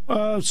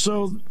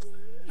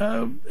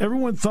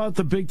 Everyone thought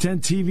the Big Ten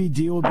TV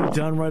deal would be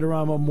done right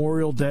around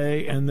Memorial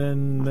Day, and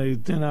then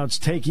now it's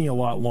taking a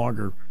lot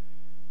longer.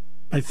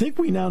 I think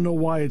we now know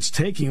why it's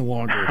taking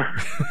longer.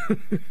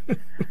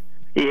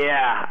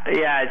 Yeah.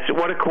 It's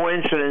what a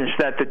coincidence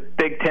that the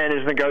Big Ten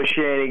is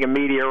negotiating a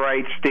media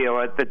rights deal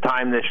at the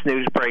time this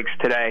news breaks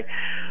today.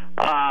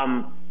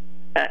 I'm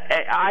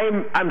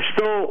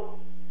still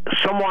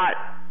somewhat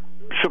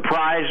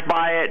surprised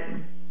by it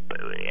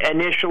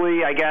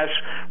initially, I guess,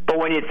 but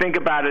when you think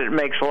about it, it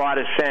makes a lot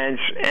of sense.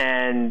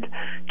 And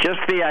just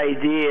the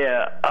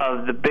idea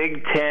of the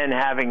Big Ten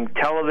having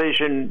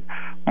television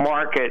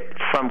market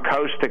from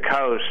coast to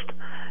coast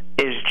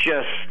is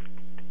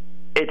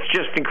it's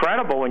just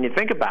incredible when you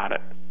think about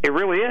it. It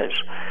really is.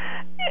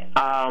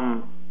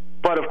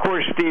 But of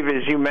course, Steve,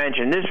 as you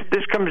mentioned,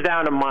 this comes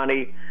down to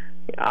money.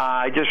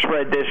 I just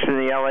read this in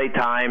the LA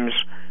Times.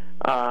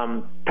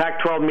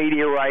 Pac-12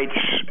 media rights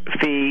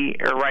fee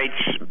or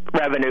rights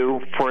revenue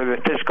for the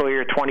fiscal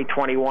year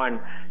 2021,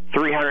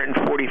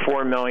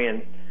 $344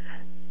 million.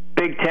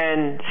 Big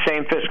Ten,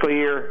 same fiscal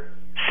year,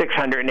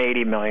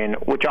 $680 million,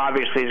 which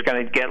obviously is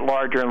going to get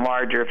larger and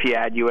larger if you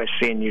add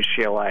USC and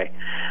UCLA.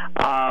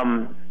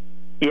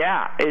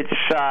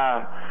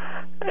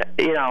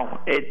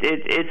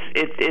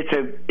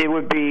 It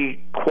would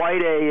be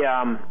quite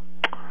a.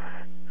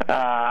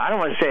 I don't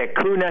want to say a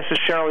coup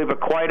necessarily, but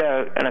quite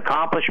an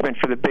accomplishment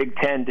for the Big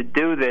Ten to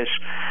do this.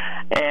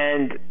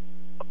 And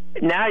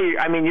now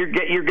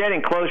you're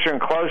getting closer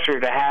and closer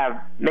to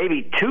have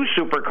maybe two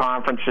super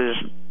conferences,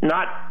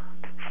 not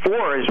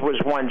four as was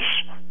once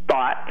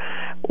thought,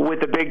 with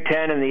the Big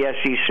Ten and the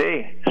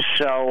SEC.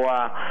 So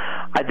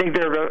I think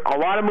there are a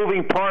lot of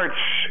moving parts.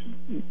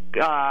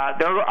 There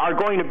are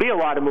going to be a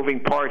lot of moving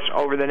parts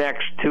over the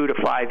next 2 to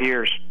 5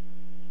 years.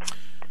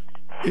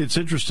 It's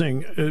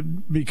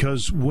interesting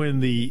because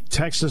when the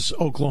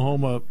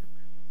Texas-Oklahoma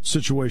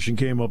situation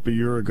came up a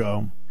year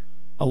ago,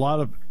 a lot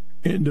of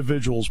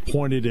individuals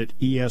pointed at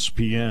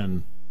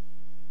ESPN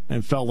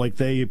and felt like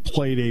they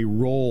played a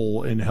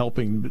role in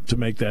helping to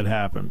make that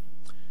happen.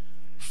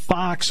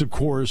 Fox, of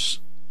course,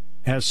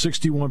 has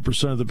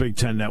 61% of the Big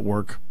Ten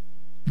network.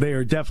 They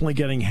are definitely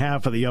getting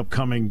half of the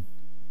upcoming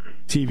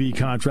TV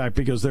contract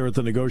because they're at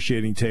the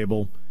negotiating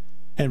table.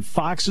 And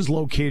Fox is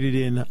located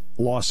in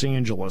Los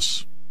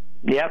Angeles.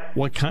 Yep.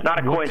 Not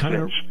a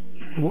coincidence.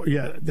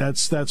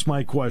 That's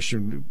my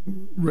question.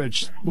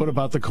 Rich, what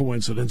about the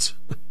coincidence?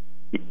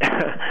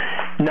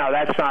 No,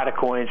 that's not a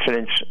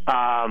coincidence.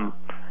 The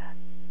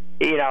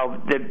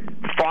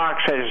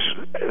Fox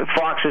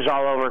is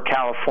all over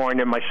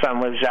California. My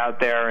son lives out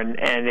there, and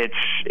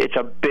it's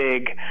a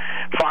big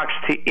Fox.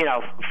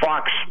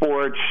 Fox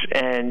Sports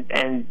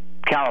and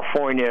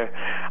California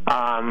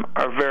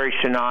are very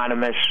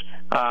synonymous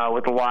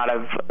with a lot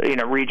of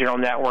regional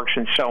networks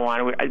and so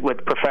on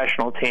with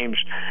professional teams.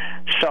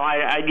 So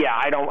I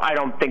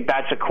don't think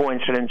that's a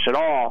coincidence at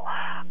all.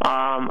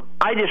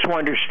 I just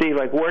wonder, Steve,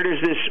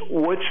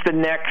 what's the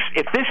next,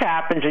 if this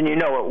happens, and it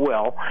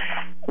will,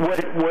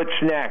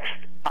 what's next?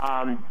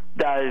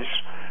 Does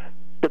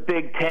the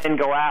Big Ten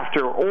go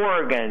after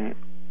Oregon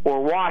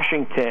or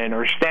Washington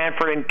or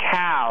Stanford and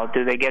Cal?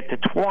 Do they get to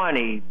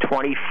 20,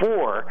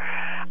 24?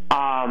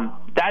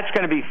 That's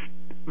going to be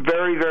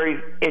very,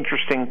 very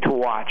interesting to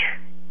watch.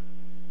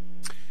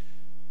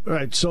 All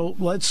right, so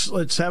let's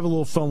have a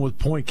little fun with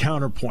point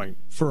counterpoint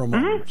for a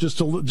moment.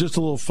 Mm-hmm. Just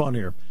a little fun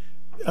here.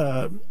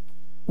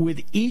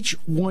 With each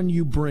one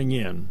you bring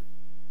in,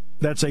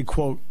 that's a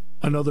quote,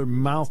 another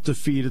mouth to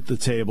feed at the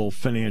table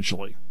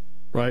financially,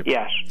 right?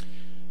 Yes.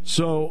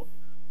 So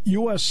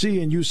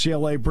USC and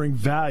UCLA bring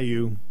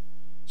value.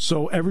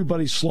 So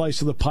everybody's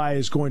slice of the pie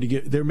is going to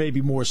get, there may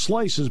be more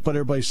slices, but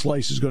everybody's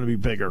slice is going to be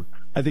bigger.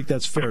 I think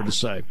that's fair to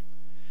say.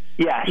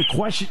 Yes.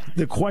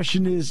 The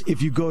question is,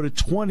 if you go to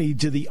 20,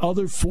 do the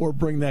other four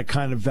bring that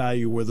kind of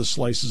value where the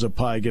slices of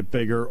pie get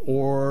bigger,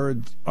 or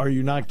are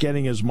you not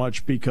getting as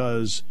much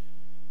because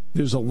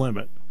there's a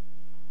limit?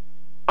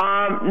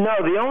 No,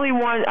 the only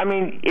one,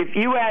 if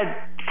you add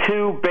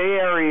two Bay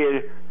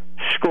Area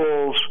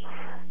schools,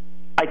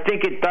 I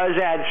think it does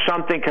add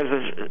something because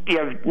you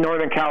have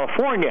Northern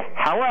California.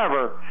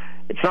 However,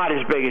 it's not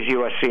as big as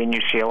USC and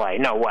UCLA.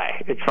 No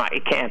way. It's not.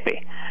 It can't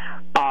be.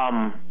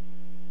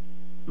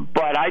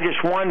 But I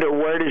just wonder,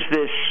 where does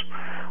this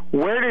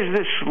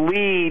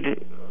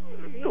lead?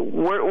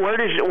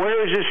 Where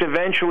is this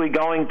eventually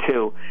going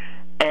to?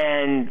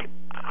 And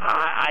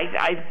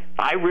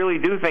I really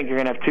do think you're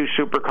going to have two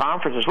super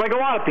conferences, like a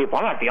lot of people.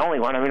 I'm not the only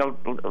one.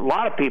 A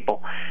lot of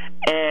people.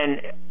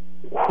 And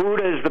who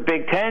does the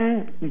Big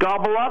Ten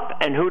gobble up,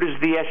 and who does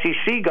the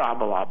SEC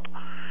gobble up?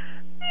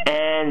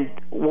 And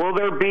will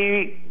there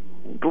be,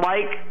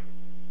 like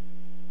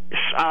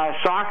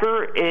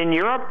soccer in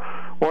Europe,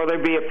 Will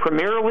there be a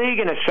Premier League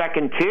and a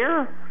second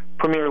tier?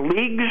 Premier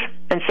Leagues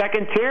and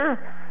second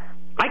tier?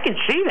 I can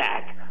see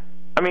that.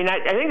 I mean, I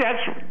think that's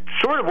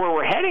sort of where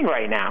we're heading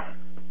right now.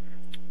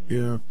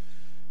 Yeah.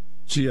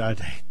 Gee,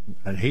 I'd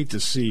hate to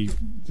see,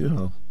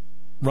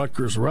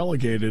 Rutgers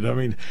relegated. I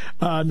mean,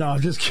 no,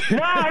 I'm just kidding.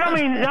 No, I don't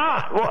mean,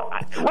 no. Well,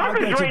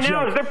 Rutgers right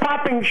now is they're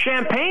popping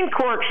champagne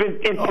corks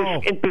in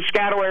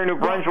Piscataway or New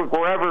Brunswick,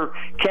 wherever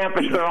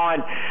campus they're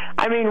on.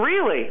 I mean,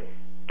 really,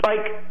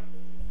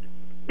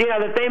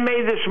 that they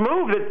made this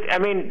move. That, I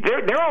mean,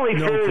 they're only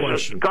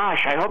fears,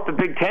 gosh, I hope the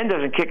Big Ten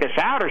doesn't kick us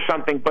out or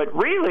something. But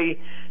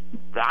really,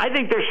 I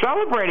think they're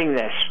celebrating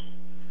this.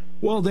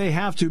 Well, they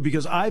have to,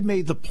 because I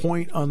made the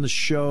point on the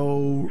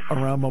show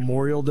around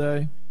Memorial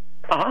Day.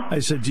 Uh-huh. I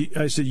said,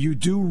 you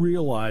do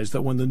realize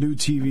that when the new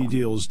TV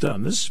deal is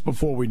done, this is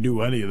before we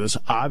knew any of this,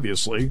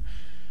 obviously.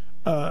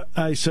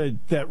 I said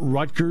that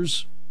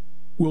Rutgers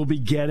will be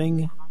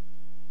getting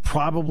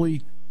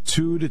probably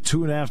 2 to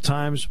 2.5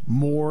 times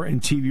more in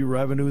TV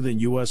revenue than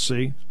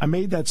USC. I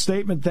made that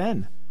statement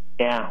then.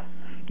 Yeah.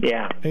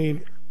 I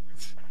mean,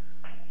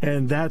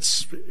 and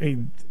that's,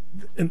 and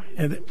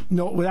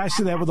no, when I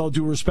say that with all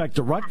due respect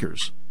to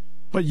Rutgers,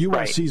 but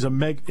USC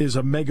is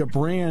a mega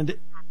brand.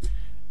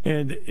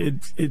 And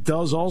it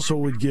does also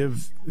would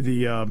give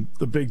the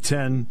Big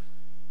Ten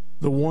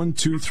the 1,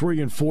 2,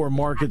 3, and 4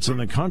 markets in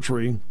the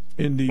country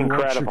in New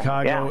York,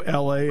 Chicago,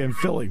 L.A., and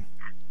Philly.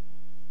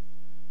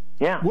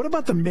 Yeah. What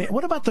about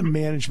the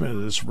management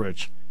of this,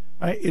 Rich?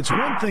 It's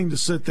one thing to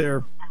sit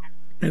there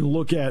and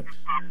look at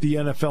the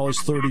NFL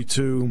is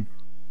 32,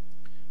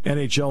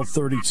 NHL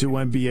 32,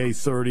 NBA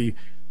 30,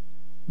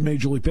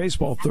 Major League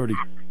Baseball 30,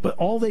 but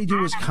all they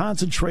do is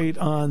concentrate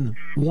on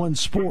one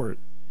sport.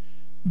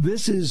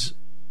 This is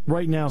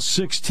right now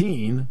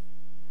 16,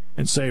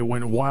 and say it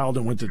went wild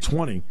and went to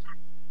 20.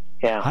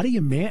 Yeah. How do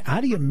you manage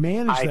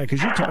that?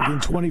 Because you're talking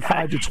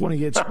 25 to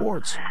 28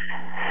 sports.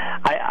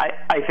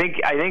 I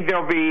think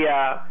they'll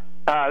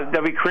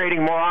be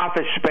creating more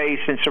office space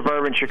in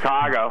suburban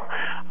Chicago.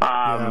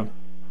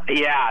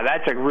 Yeah,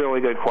 that's a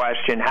really good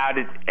question.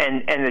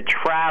 And the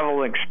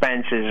travel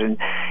expenses, and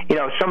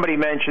somebody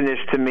mentioned this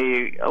to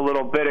me a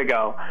little bit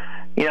ago.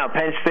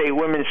 Penn State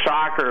women's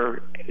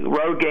soccer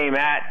road game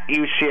at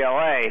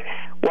UCLA.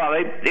 Well,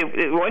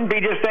 it wouldn't be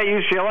just at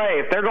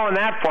UCLA. If they're going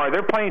that far,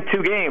 they're playing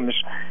 2 games.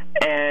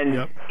 And,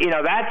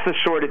 that's the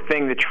sort of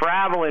thing, the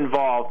travel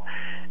involved.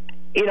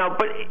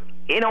 But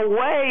in a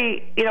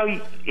way,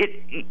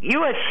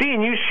 USC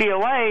and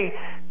UCLA,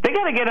 they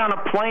got to get on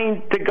a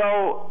plane to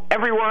go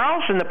everywhere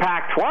else in the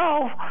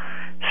Pac-12.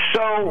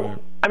 So,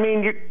 I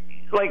mean,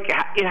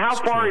 how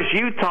far is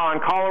Utah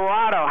and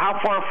Colorado? How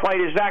far a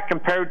flight is that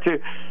compared to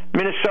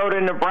Minnesota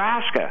and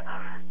Nebraska?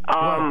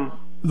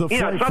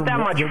 It's not that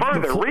much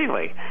further,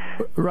 really.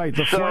 Right.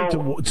 The flight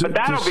but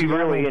that'll be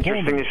really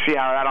interesting to see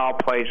how that all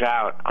plays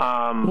out.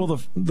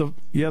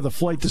 The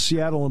flight to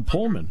Seattle and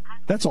Pullman.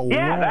 That's a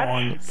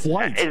long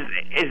flight.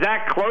 Is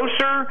that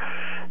closer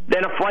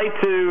than a flight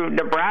to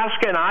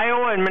Nebraska and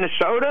Iowa and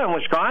Minnesota and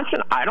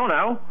Wisconsin? I don't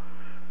know.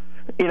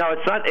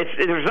 It's not.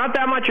 There's not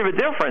that much of a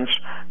difference.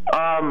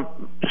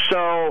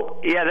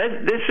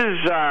 This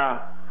is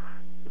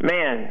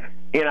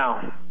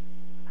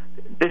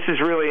this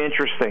is really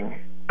interesting.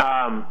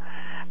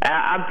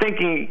 I'm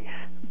thinking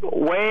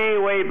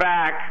way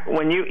back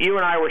when you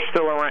and I were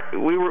still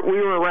around. We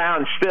were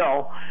around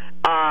still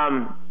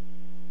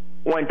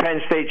when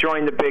Penn State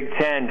joined the Big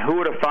Ten. Who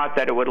would have thought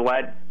that it would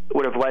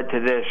have led to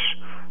this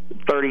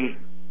 30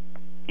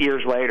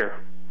 years later,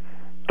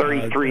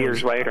 33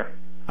 years later?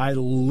 I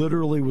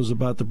literally was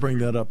about to bring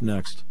that up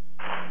next.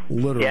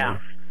 Literally. Yeah.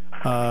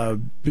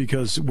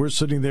 Because we're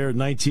sitting there in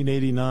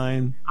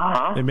 1989.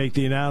 They make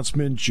the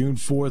announcement, June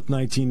 4th,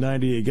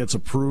 1990, it gets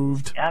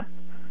approved. Yep.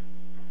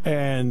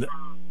 And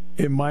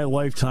in my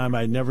lifetime,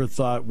 I never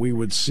thought we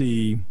would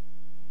see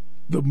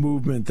the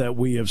movement that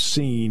we have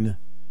seen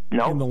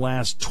in the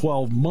last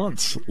 12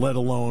 months, let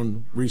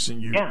alone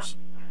recent years.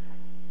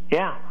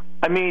 Yeah.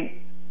 I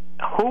mean,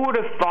 who would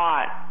have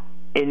thought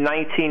in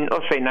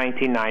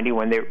 1990,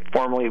 when they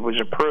formally was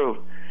approved,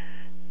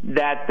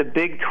 that the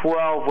Big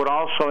 12 would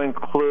also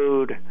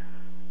include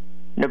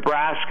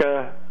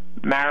Nebraska,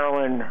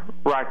 Maryland,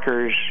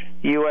 Rutgers,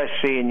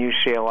 USC, and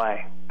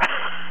UCLA.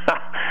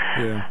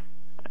 Yeah.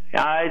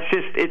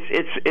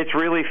 It's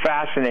really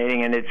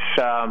fascinating, and it's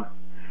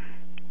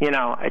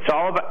it's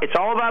all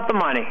about the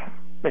money.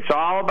 It's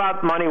all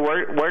about money.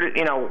 Where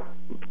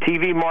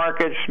TV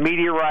markets,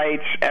 media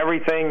rights,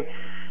 everything,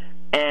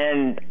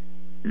 and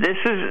this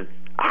is.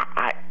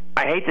 I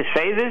hate to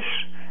say this.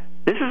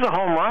 This is a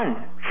home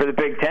run for the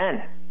Big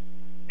Ten.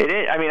 It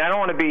is. I mean, I don't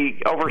want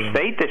to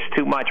overstate this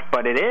too much,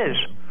 but it is.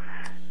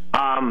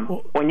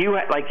 When you,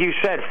 like you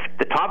said,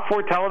 the top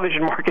 4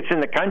 television markets in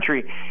the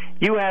country,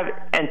 you have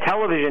and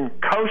television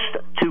coast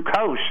to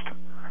coast.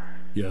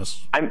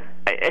 Yes.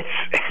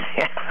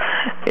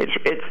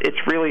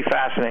 It's really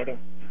fascinating.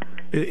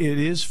 It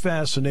is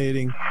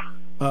fascinating.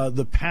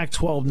 The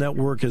Pac-12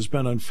 network has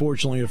been,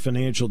 unfortunately, a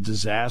financial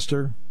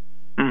disaster.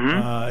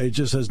 Mm-hmm. It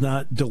just has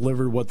not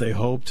delivered what they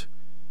hoped.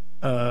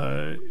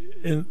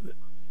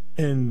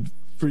 and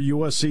for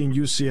USC and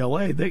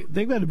UCLA,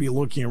 they've got to be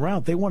looking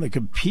around. They want to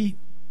compete.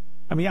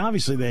 I mean,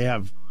 obviously they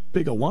have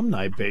big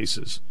alumni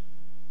bases,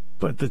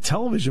 but the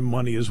television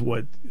money is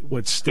what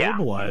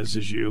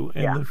stabilizes you.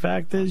 And the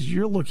fact is,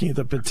 you're looking at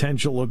the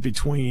potential of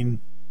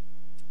between,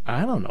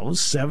 I don't know,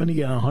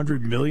 70 and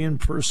 100 million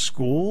per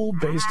school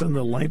based on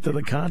the length of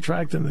the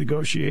contract and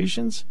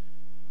negotiations.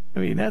 I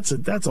mean, that's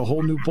a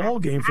whole new ball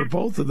game for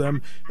both of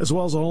them, as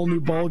well as a whole new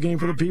ball game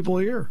for the people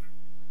here.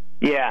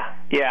 Yeah.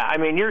 I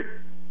mean,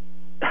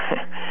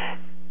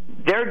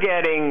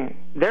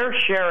 they're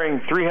sharing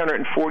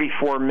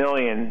 $344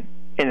 million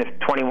in the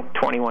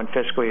 2021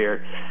 fiscal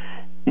year.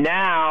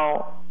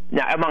 Now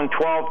among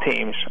 12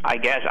 teams, I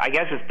guess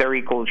it's their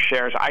equal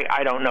shares.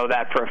 I don't know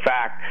that for a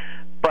fact.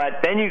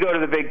 But then you go to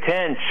the Big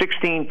Ten,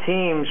 16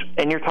 teams,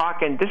 and you're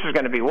talking, this is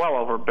going to be well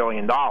over $1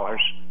 billion.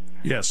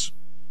 Yes.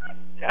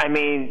 I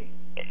mean,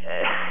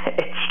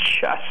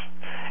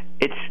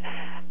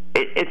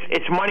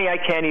 it's money I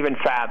can't even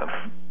fathom.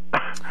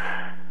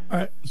 All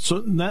right,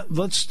 so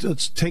let's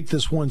take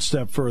this one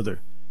step further.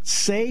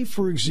 Say,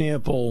 for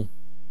example,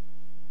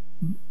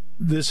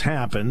 this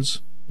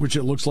happens, which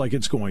it looks like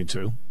it's going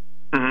to,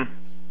 and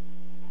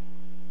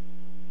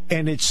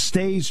it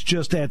stays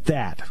just at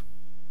that,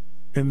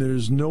 and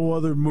there's no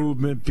other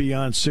movement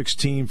beyond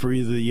 16 for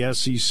either the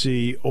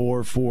SEC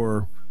or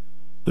for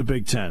the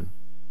Big Ten.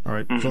 All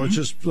right, so let's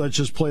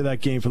just play that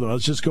game for them.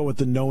 Let's just go with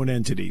the known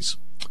entities.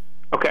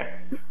 Okay.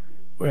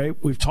 Right,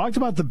 we've talked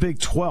about the Big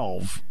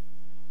 12,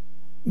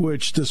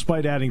 which,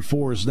 despite adding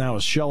 4, is now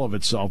a shell of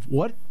itself.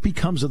 What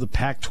becomes of the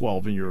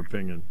Pac-12, in your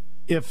opinion,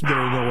 if there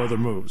are no other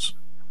moves?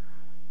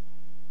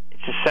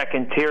 It's a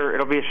second tier.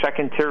 It'll be a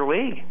second tier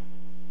league.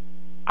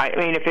 I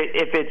mean, if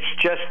it's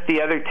just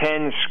the other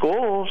 10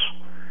 schools,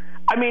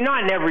 I mean,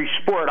 not in every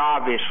sport,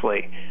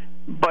 obviously,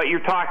 but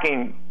you're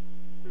talking,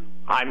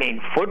 I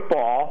mean,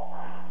 football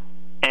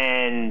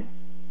and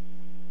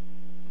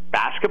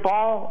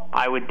basketball,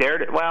 I would dare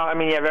to. Well, I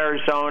mean, you have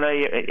Arizona.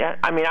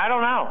 I mean, I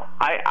don't know.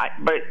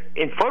 But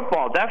in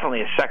football,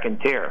 definitely a second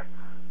tier.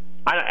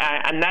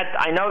 I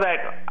know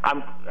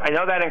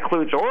that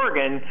includes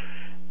Oregon.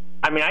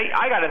 I mean,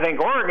 I got to think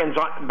Oregon's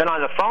been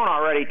on the phone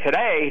already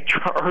today,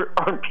 or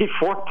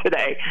before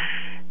today,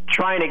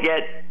 trying to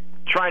get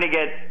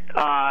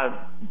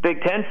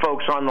Big Ten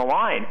folks on the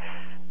line.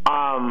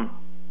 And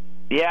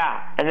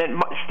then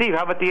Steve,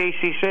 how about the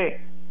ACC?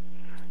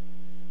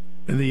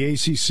 And the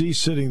ACC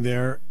sitting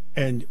there,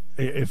 and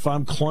if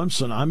I'm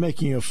Clemson, I'm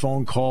making a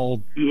phone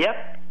call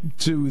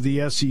to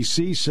the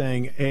SEC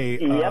saying, hey,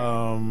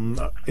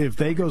 if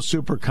they go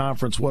super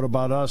conference, what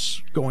about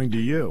us going to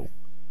you?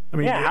 I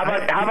mean, how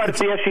about if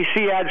the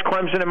SEC adds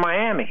Clemson and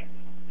Miami?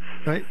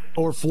 Right?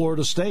 Or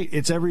Florida State.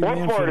 It's every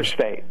man Florida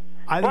State.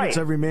 I think it's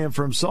every man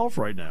for himself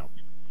right now.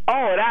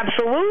 Oh, it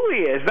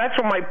absolutely is. That's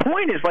what my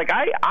point is. Like,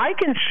 I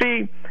can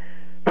see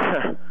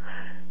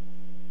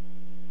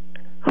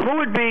who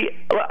would be,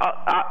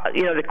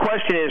 the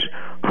question is,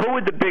 who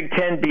would the Big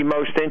Ten be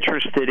most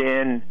interested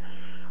in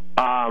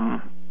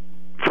from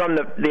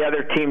the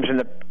other teams and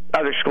the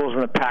other schools in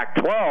the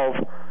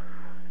Pac-12?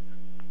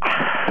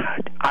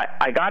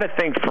 I got to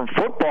think from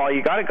football,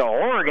 you got to go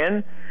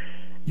Oregon.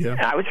 Yeah.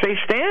 I would say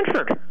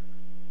Stanford.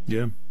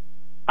 Yeah.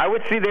 I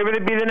would see they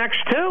would be the next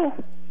two.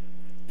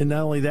 And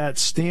not only that,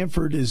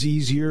 Stanford is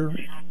easier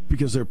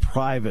because they're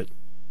private.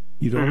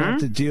 You don't have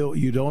to deal.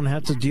 You don't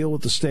have to deal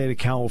with the state of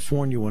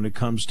California when it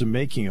comes to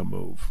making a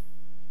move.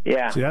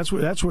 Yeah. See, that's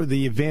where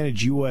the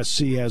advantage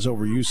USC has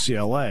over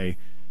UCLA.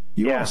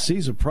 USC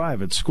is a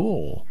private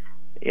school.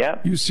 Yeah.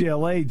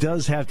 UCLA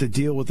does have to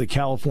deal with the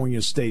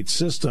California state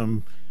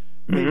system,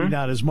 maybe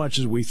not as much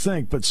as we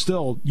think, but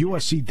still,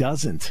 USC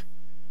doesn't.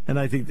 And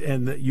I think,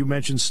 and you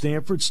mentioned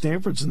Stanford.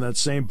 Stanford's in that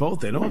same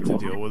boat. They don't have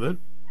to deal with it.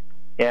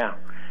 Yeah.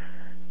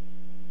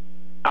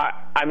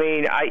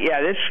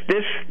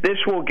 This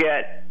will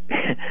get.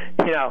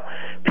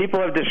 People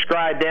have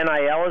described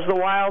NIL as the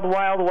wild,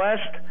 wild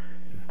west.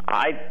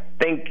 I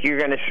think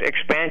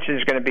expansion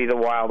is going to be the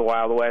wild,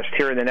 wild west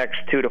here in the next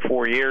 2 to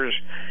 4 years.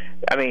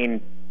 I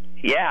mean,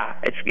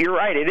 you're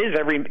right. It is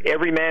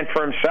every man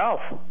for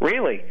himself,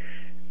 really.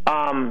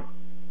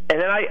 And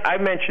then I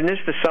mentioned this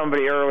to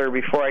somebody earlier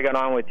before I got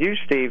on with you,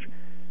 Steve.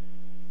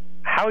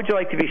 How would you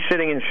like to be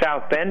sitting in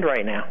South Bend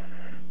right now?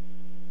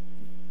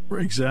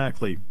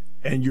 Exactly.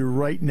 And you're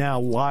right now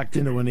locked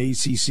into an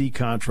ACC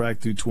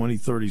contract through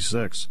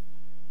 2036.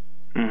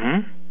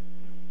 Yeah.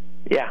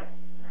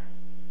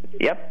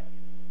 Yep.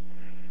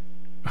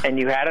 And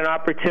you had an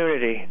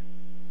opportunity.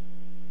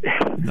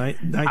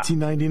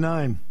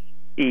 1999.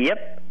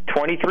 Yep.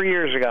 23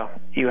 years ago.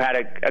 You had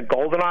a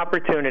golden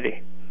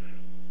opportunity.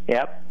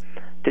 Yep.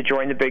 To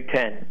join the Big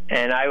Ten.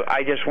 And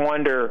I just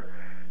wonder,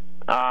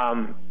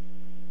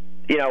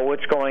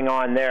 what's going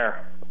on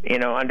there,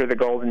 under the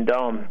Golden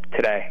Dome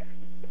today.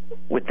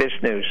 With this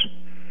news,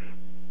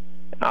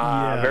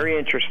 very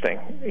interesting.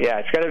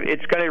 Yeah,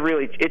 it's gonna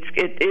really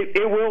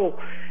it will.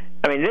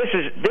 I mean,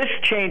 this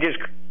changes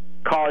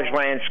college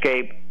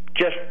landscape.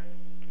 Just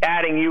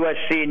adding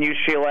USC and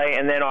UCLA,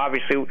 and then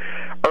obviously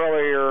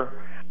earlier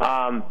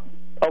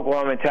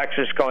Oklahoma and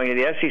Texas going to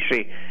the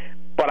SEC.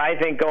 But I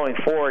think going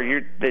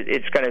forward,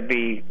 it's going to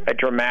be a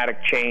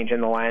dramatic change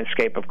in the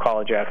landscape of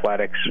college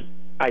athletics.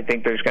 I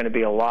think there's going to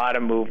be a lot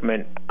of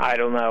movement. I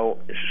don't know.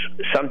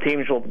 Some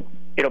teams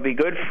it'll be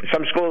good.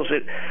 Some schools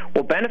it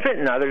will benefit,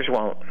 and others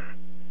won't.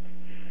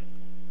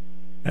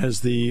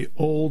 As the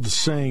old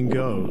saying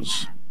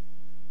goes,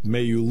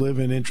 may you live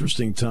in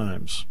interesting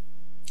times.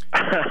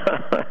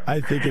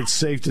 I think it's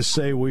safe to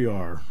say we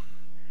are.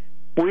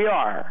 We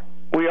are.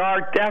 We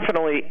are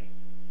definitely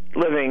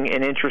living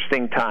in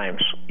interesting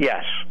times.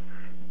 Yes.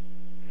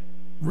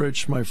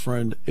 Rich, my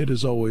friend, it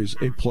is always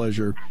a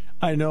pleasure.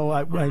 I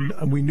know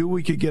we knew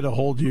we could get a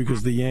hold of you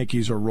because the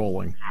Yankees are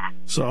rolling.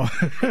 So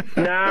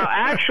no,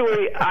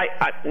 actually,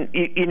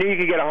 you knew you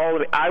could get a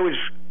hold of me.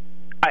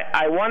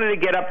 I wanted to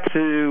get up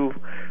to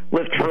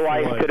Lift for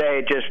Life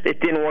today.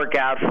 It didn't work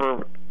out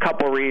for a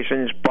couple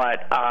reasons,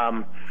 but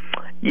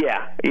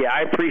yeah,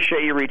 I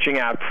appreciate you reaching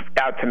out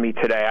to me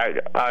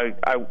today.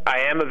 I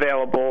am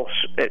available,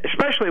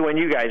 especially when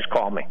you guys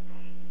call me.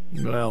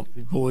 Well,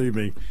 believe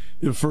me,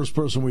 you're the first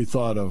person we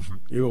thought of.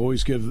 You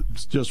always give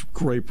just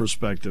great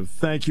perspective.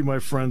 Thank you, my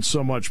friend,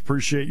 so much.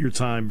 Appreciate your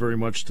time very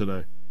much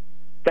today.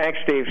 Thanks,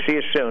 Steve. See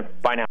you soon.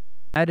 Bye now.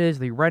 That is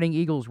the Reading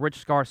Eagles'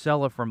 Rich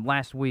Scarcella from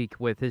last week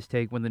with his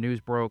take when the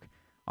news broke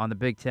on the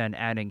Big Ten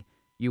adding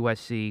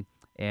USC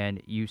and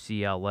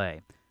UCLA.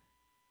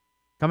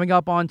 Coming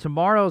up on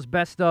tomorrow's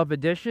Best Of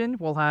edition,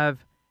 we'll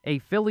have a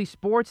Philly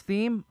sports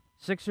theme.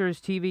 Sixers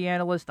TV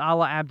analyst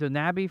Ala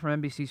Abdelnaby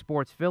from NBC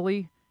Sports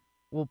Philly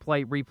will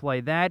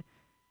replay that.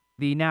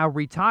 The now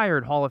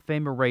retired Hall of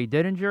Famer Ray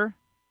Didinger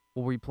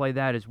will replay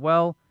that as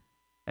well.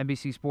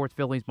 NBC Sports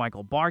Philly's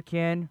Michael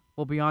Barkan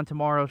will be on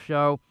tomorrow's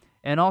show.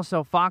 And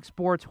also Fox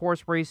Sports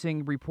horse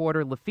racing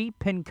reporter Lafitte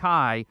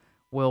Pinkai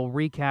will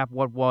recap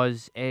what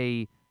was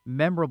a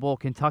memorable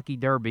Kentucky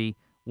Derby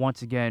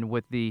once again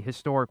with the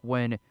historic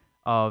win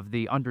of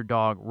the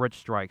underdog Rich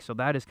Strike. So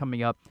that is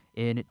coming up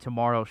in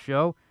tomorrow's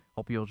show.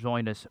 Hope you'll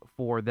join us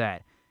for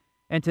that.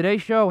 And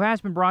today's show has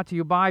been brought to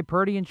you by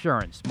Purdy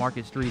Insurance,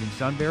 Market Street in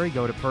Sunbury.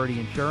 Go to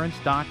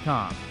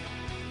purdyinsurance.com.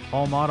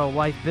 Home, auto,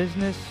 life,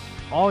 business,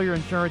 all your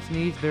insurance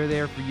needs, they're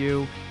there for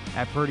you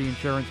at Purdy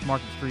Insurance,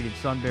 Market Street in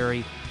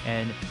Sunbury,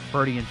 and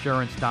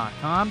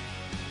purdyinsurance.com.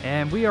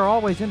 And we are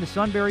always in the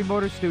Sunbury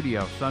Motors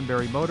studio.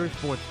 Sunbury Motors,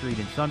 4th Street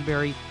in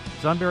Sunbury.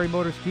 Sunbury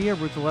Motors Kia,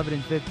 routes 11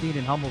 and 15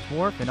 in Hummel's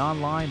Wharf, and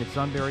online at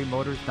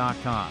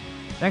sunburymotors.com.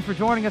 Thanks for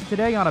joining us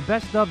today on a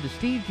Best of the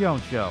Steve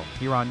Jones Show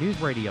here on News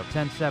Radio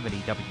 1070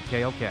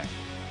 WKOK.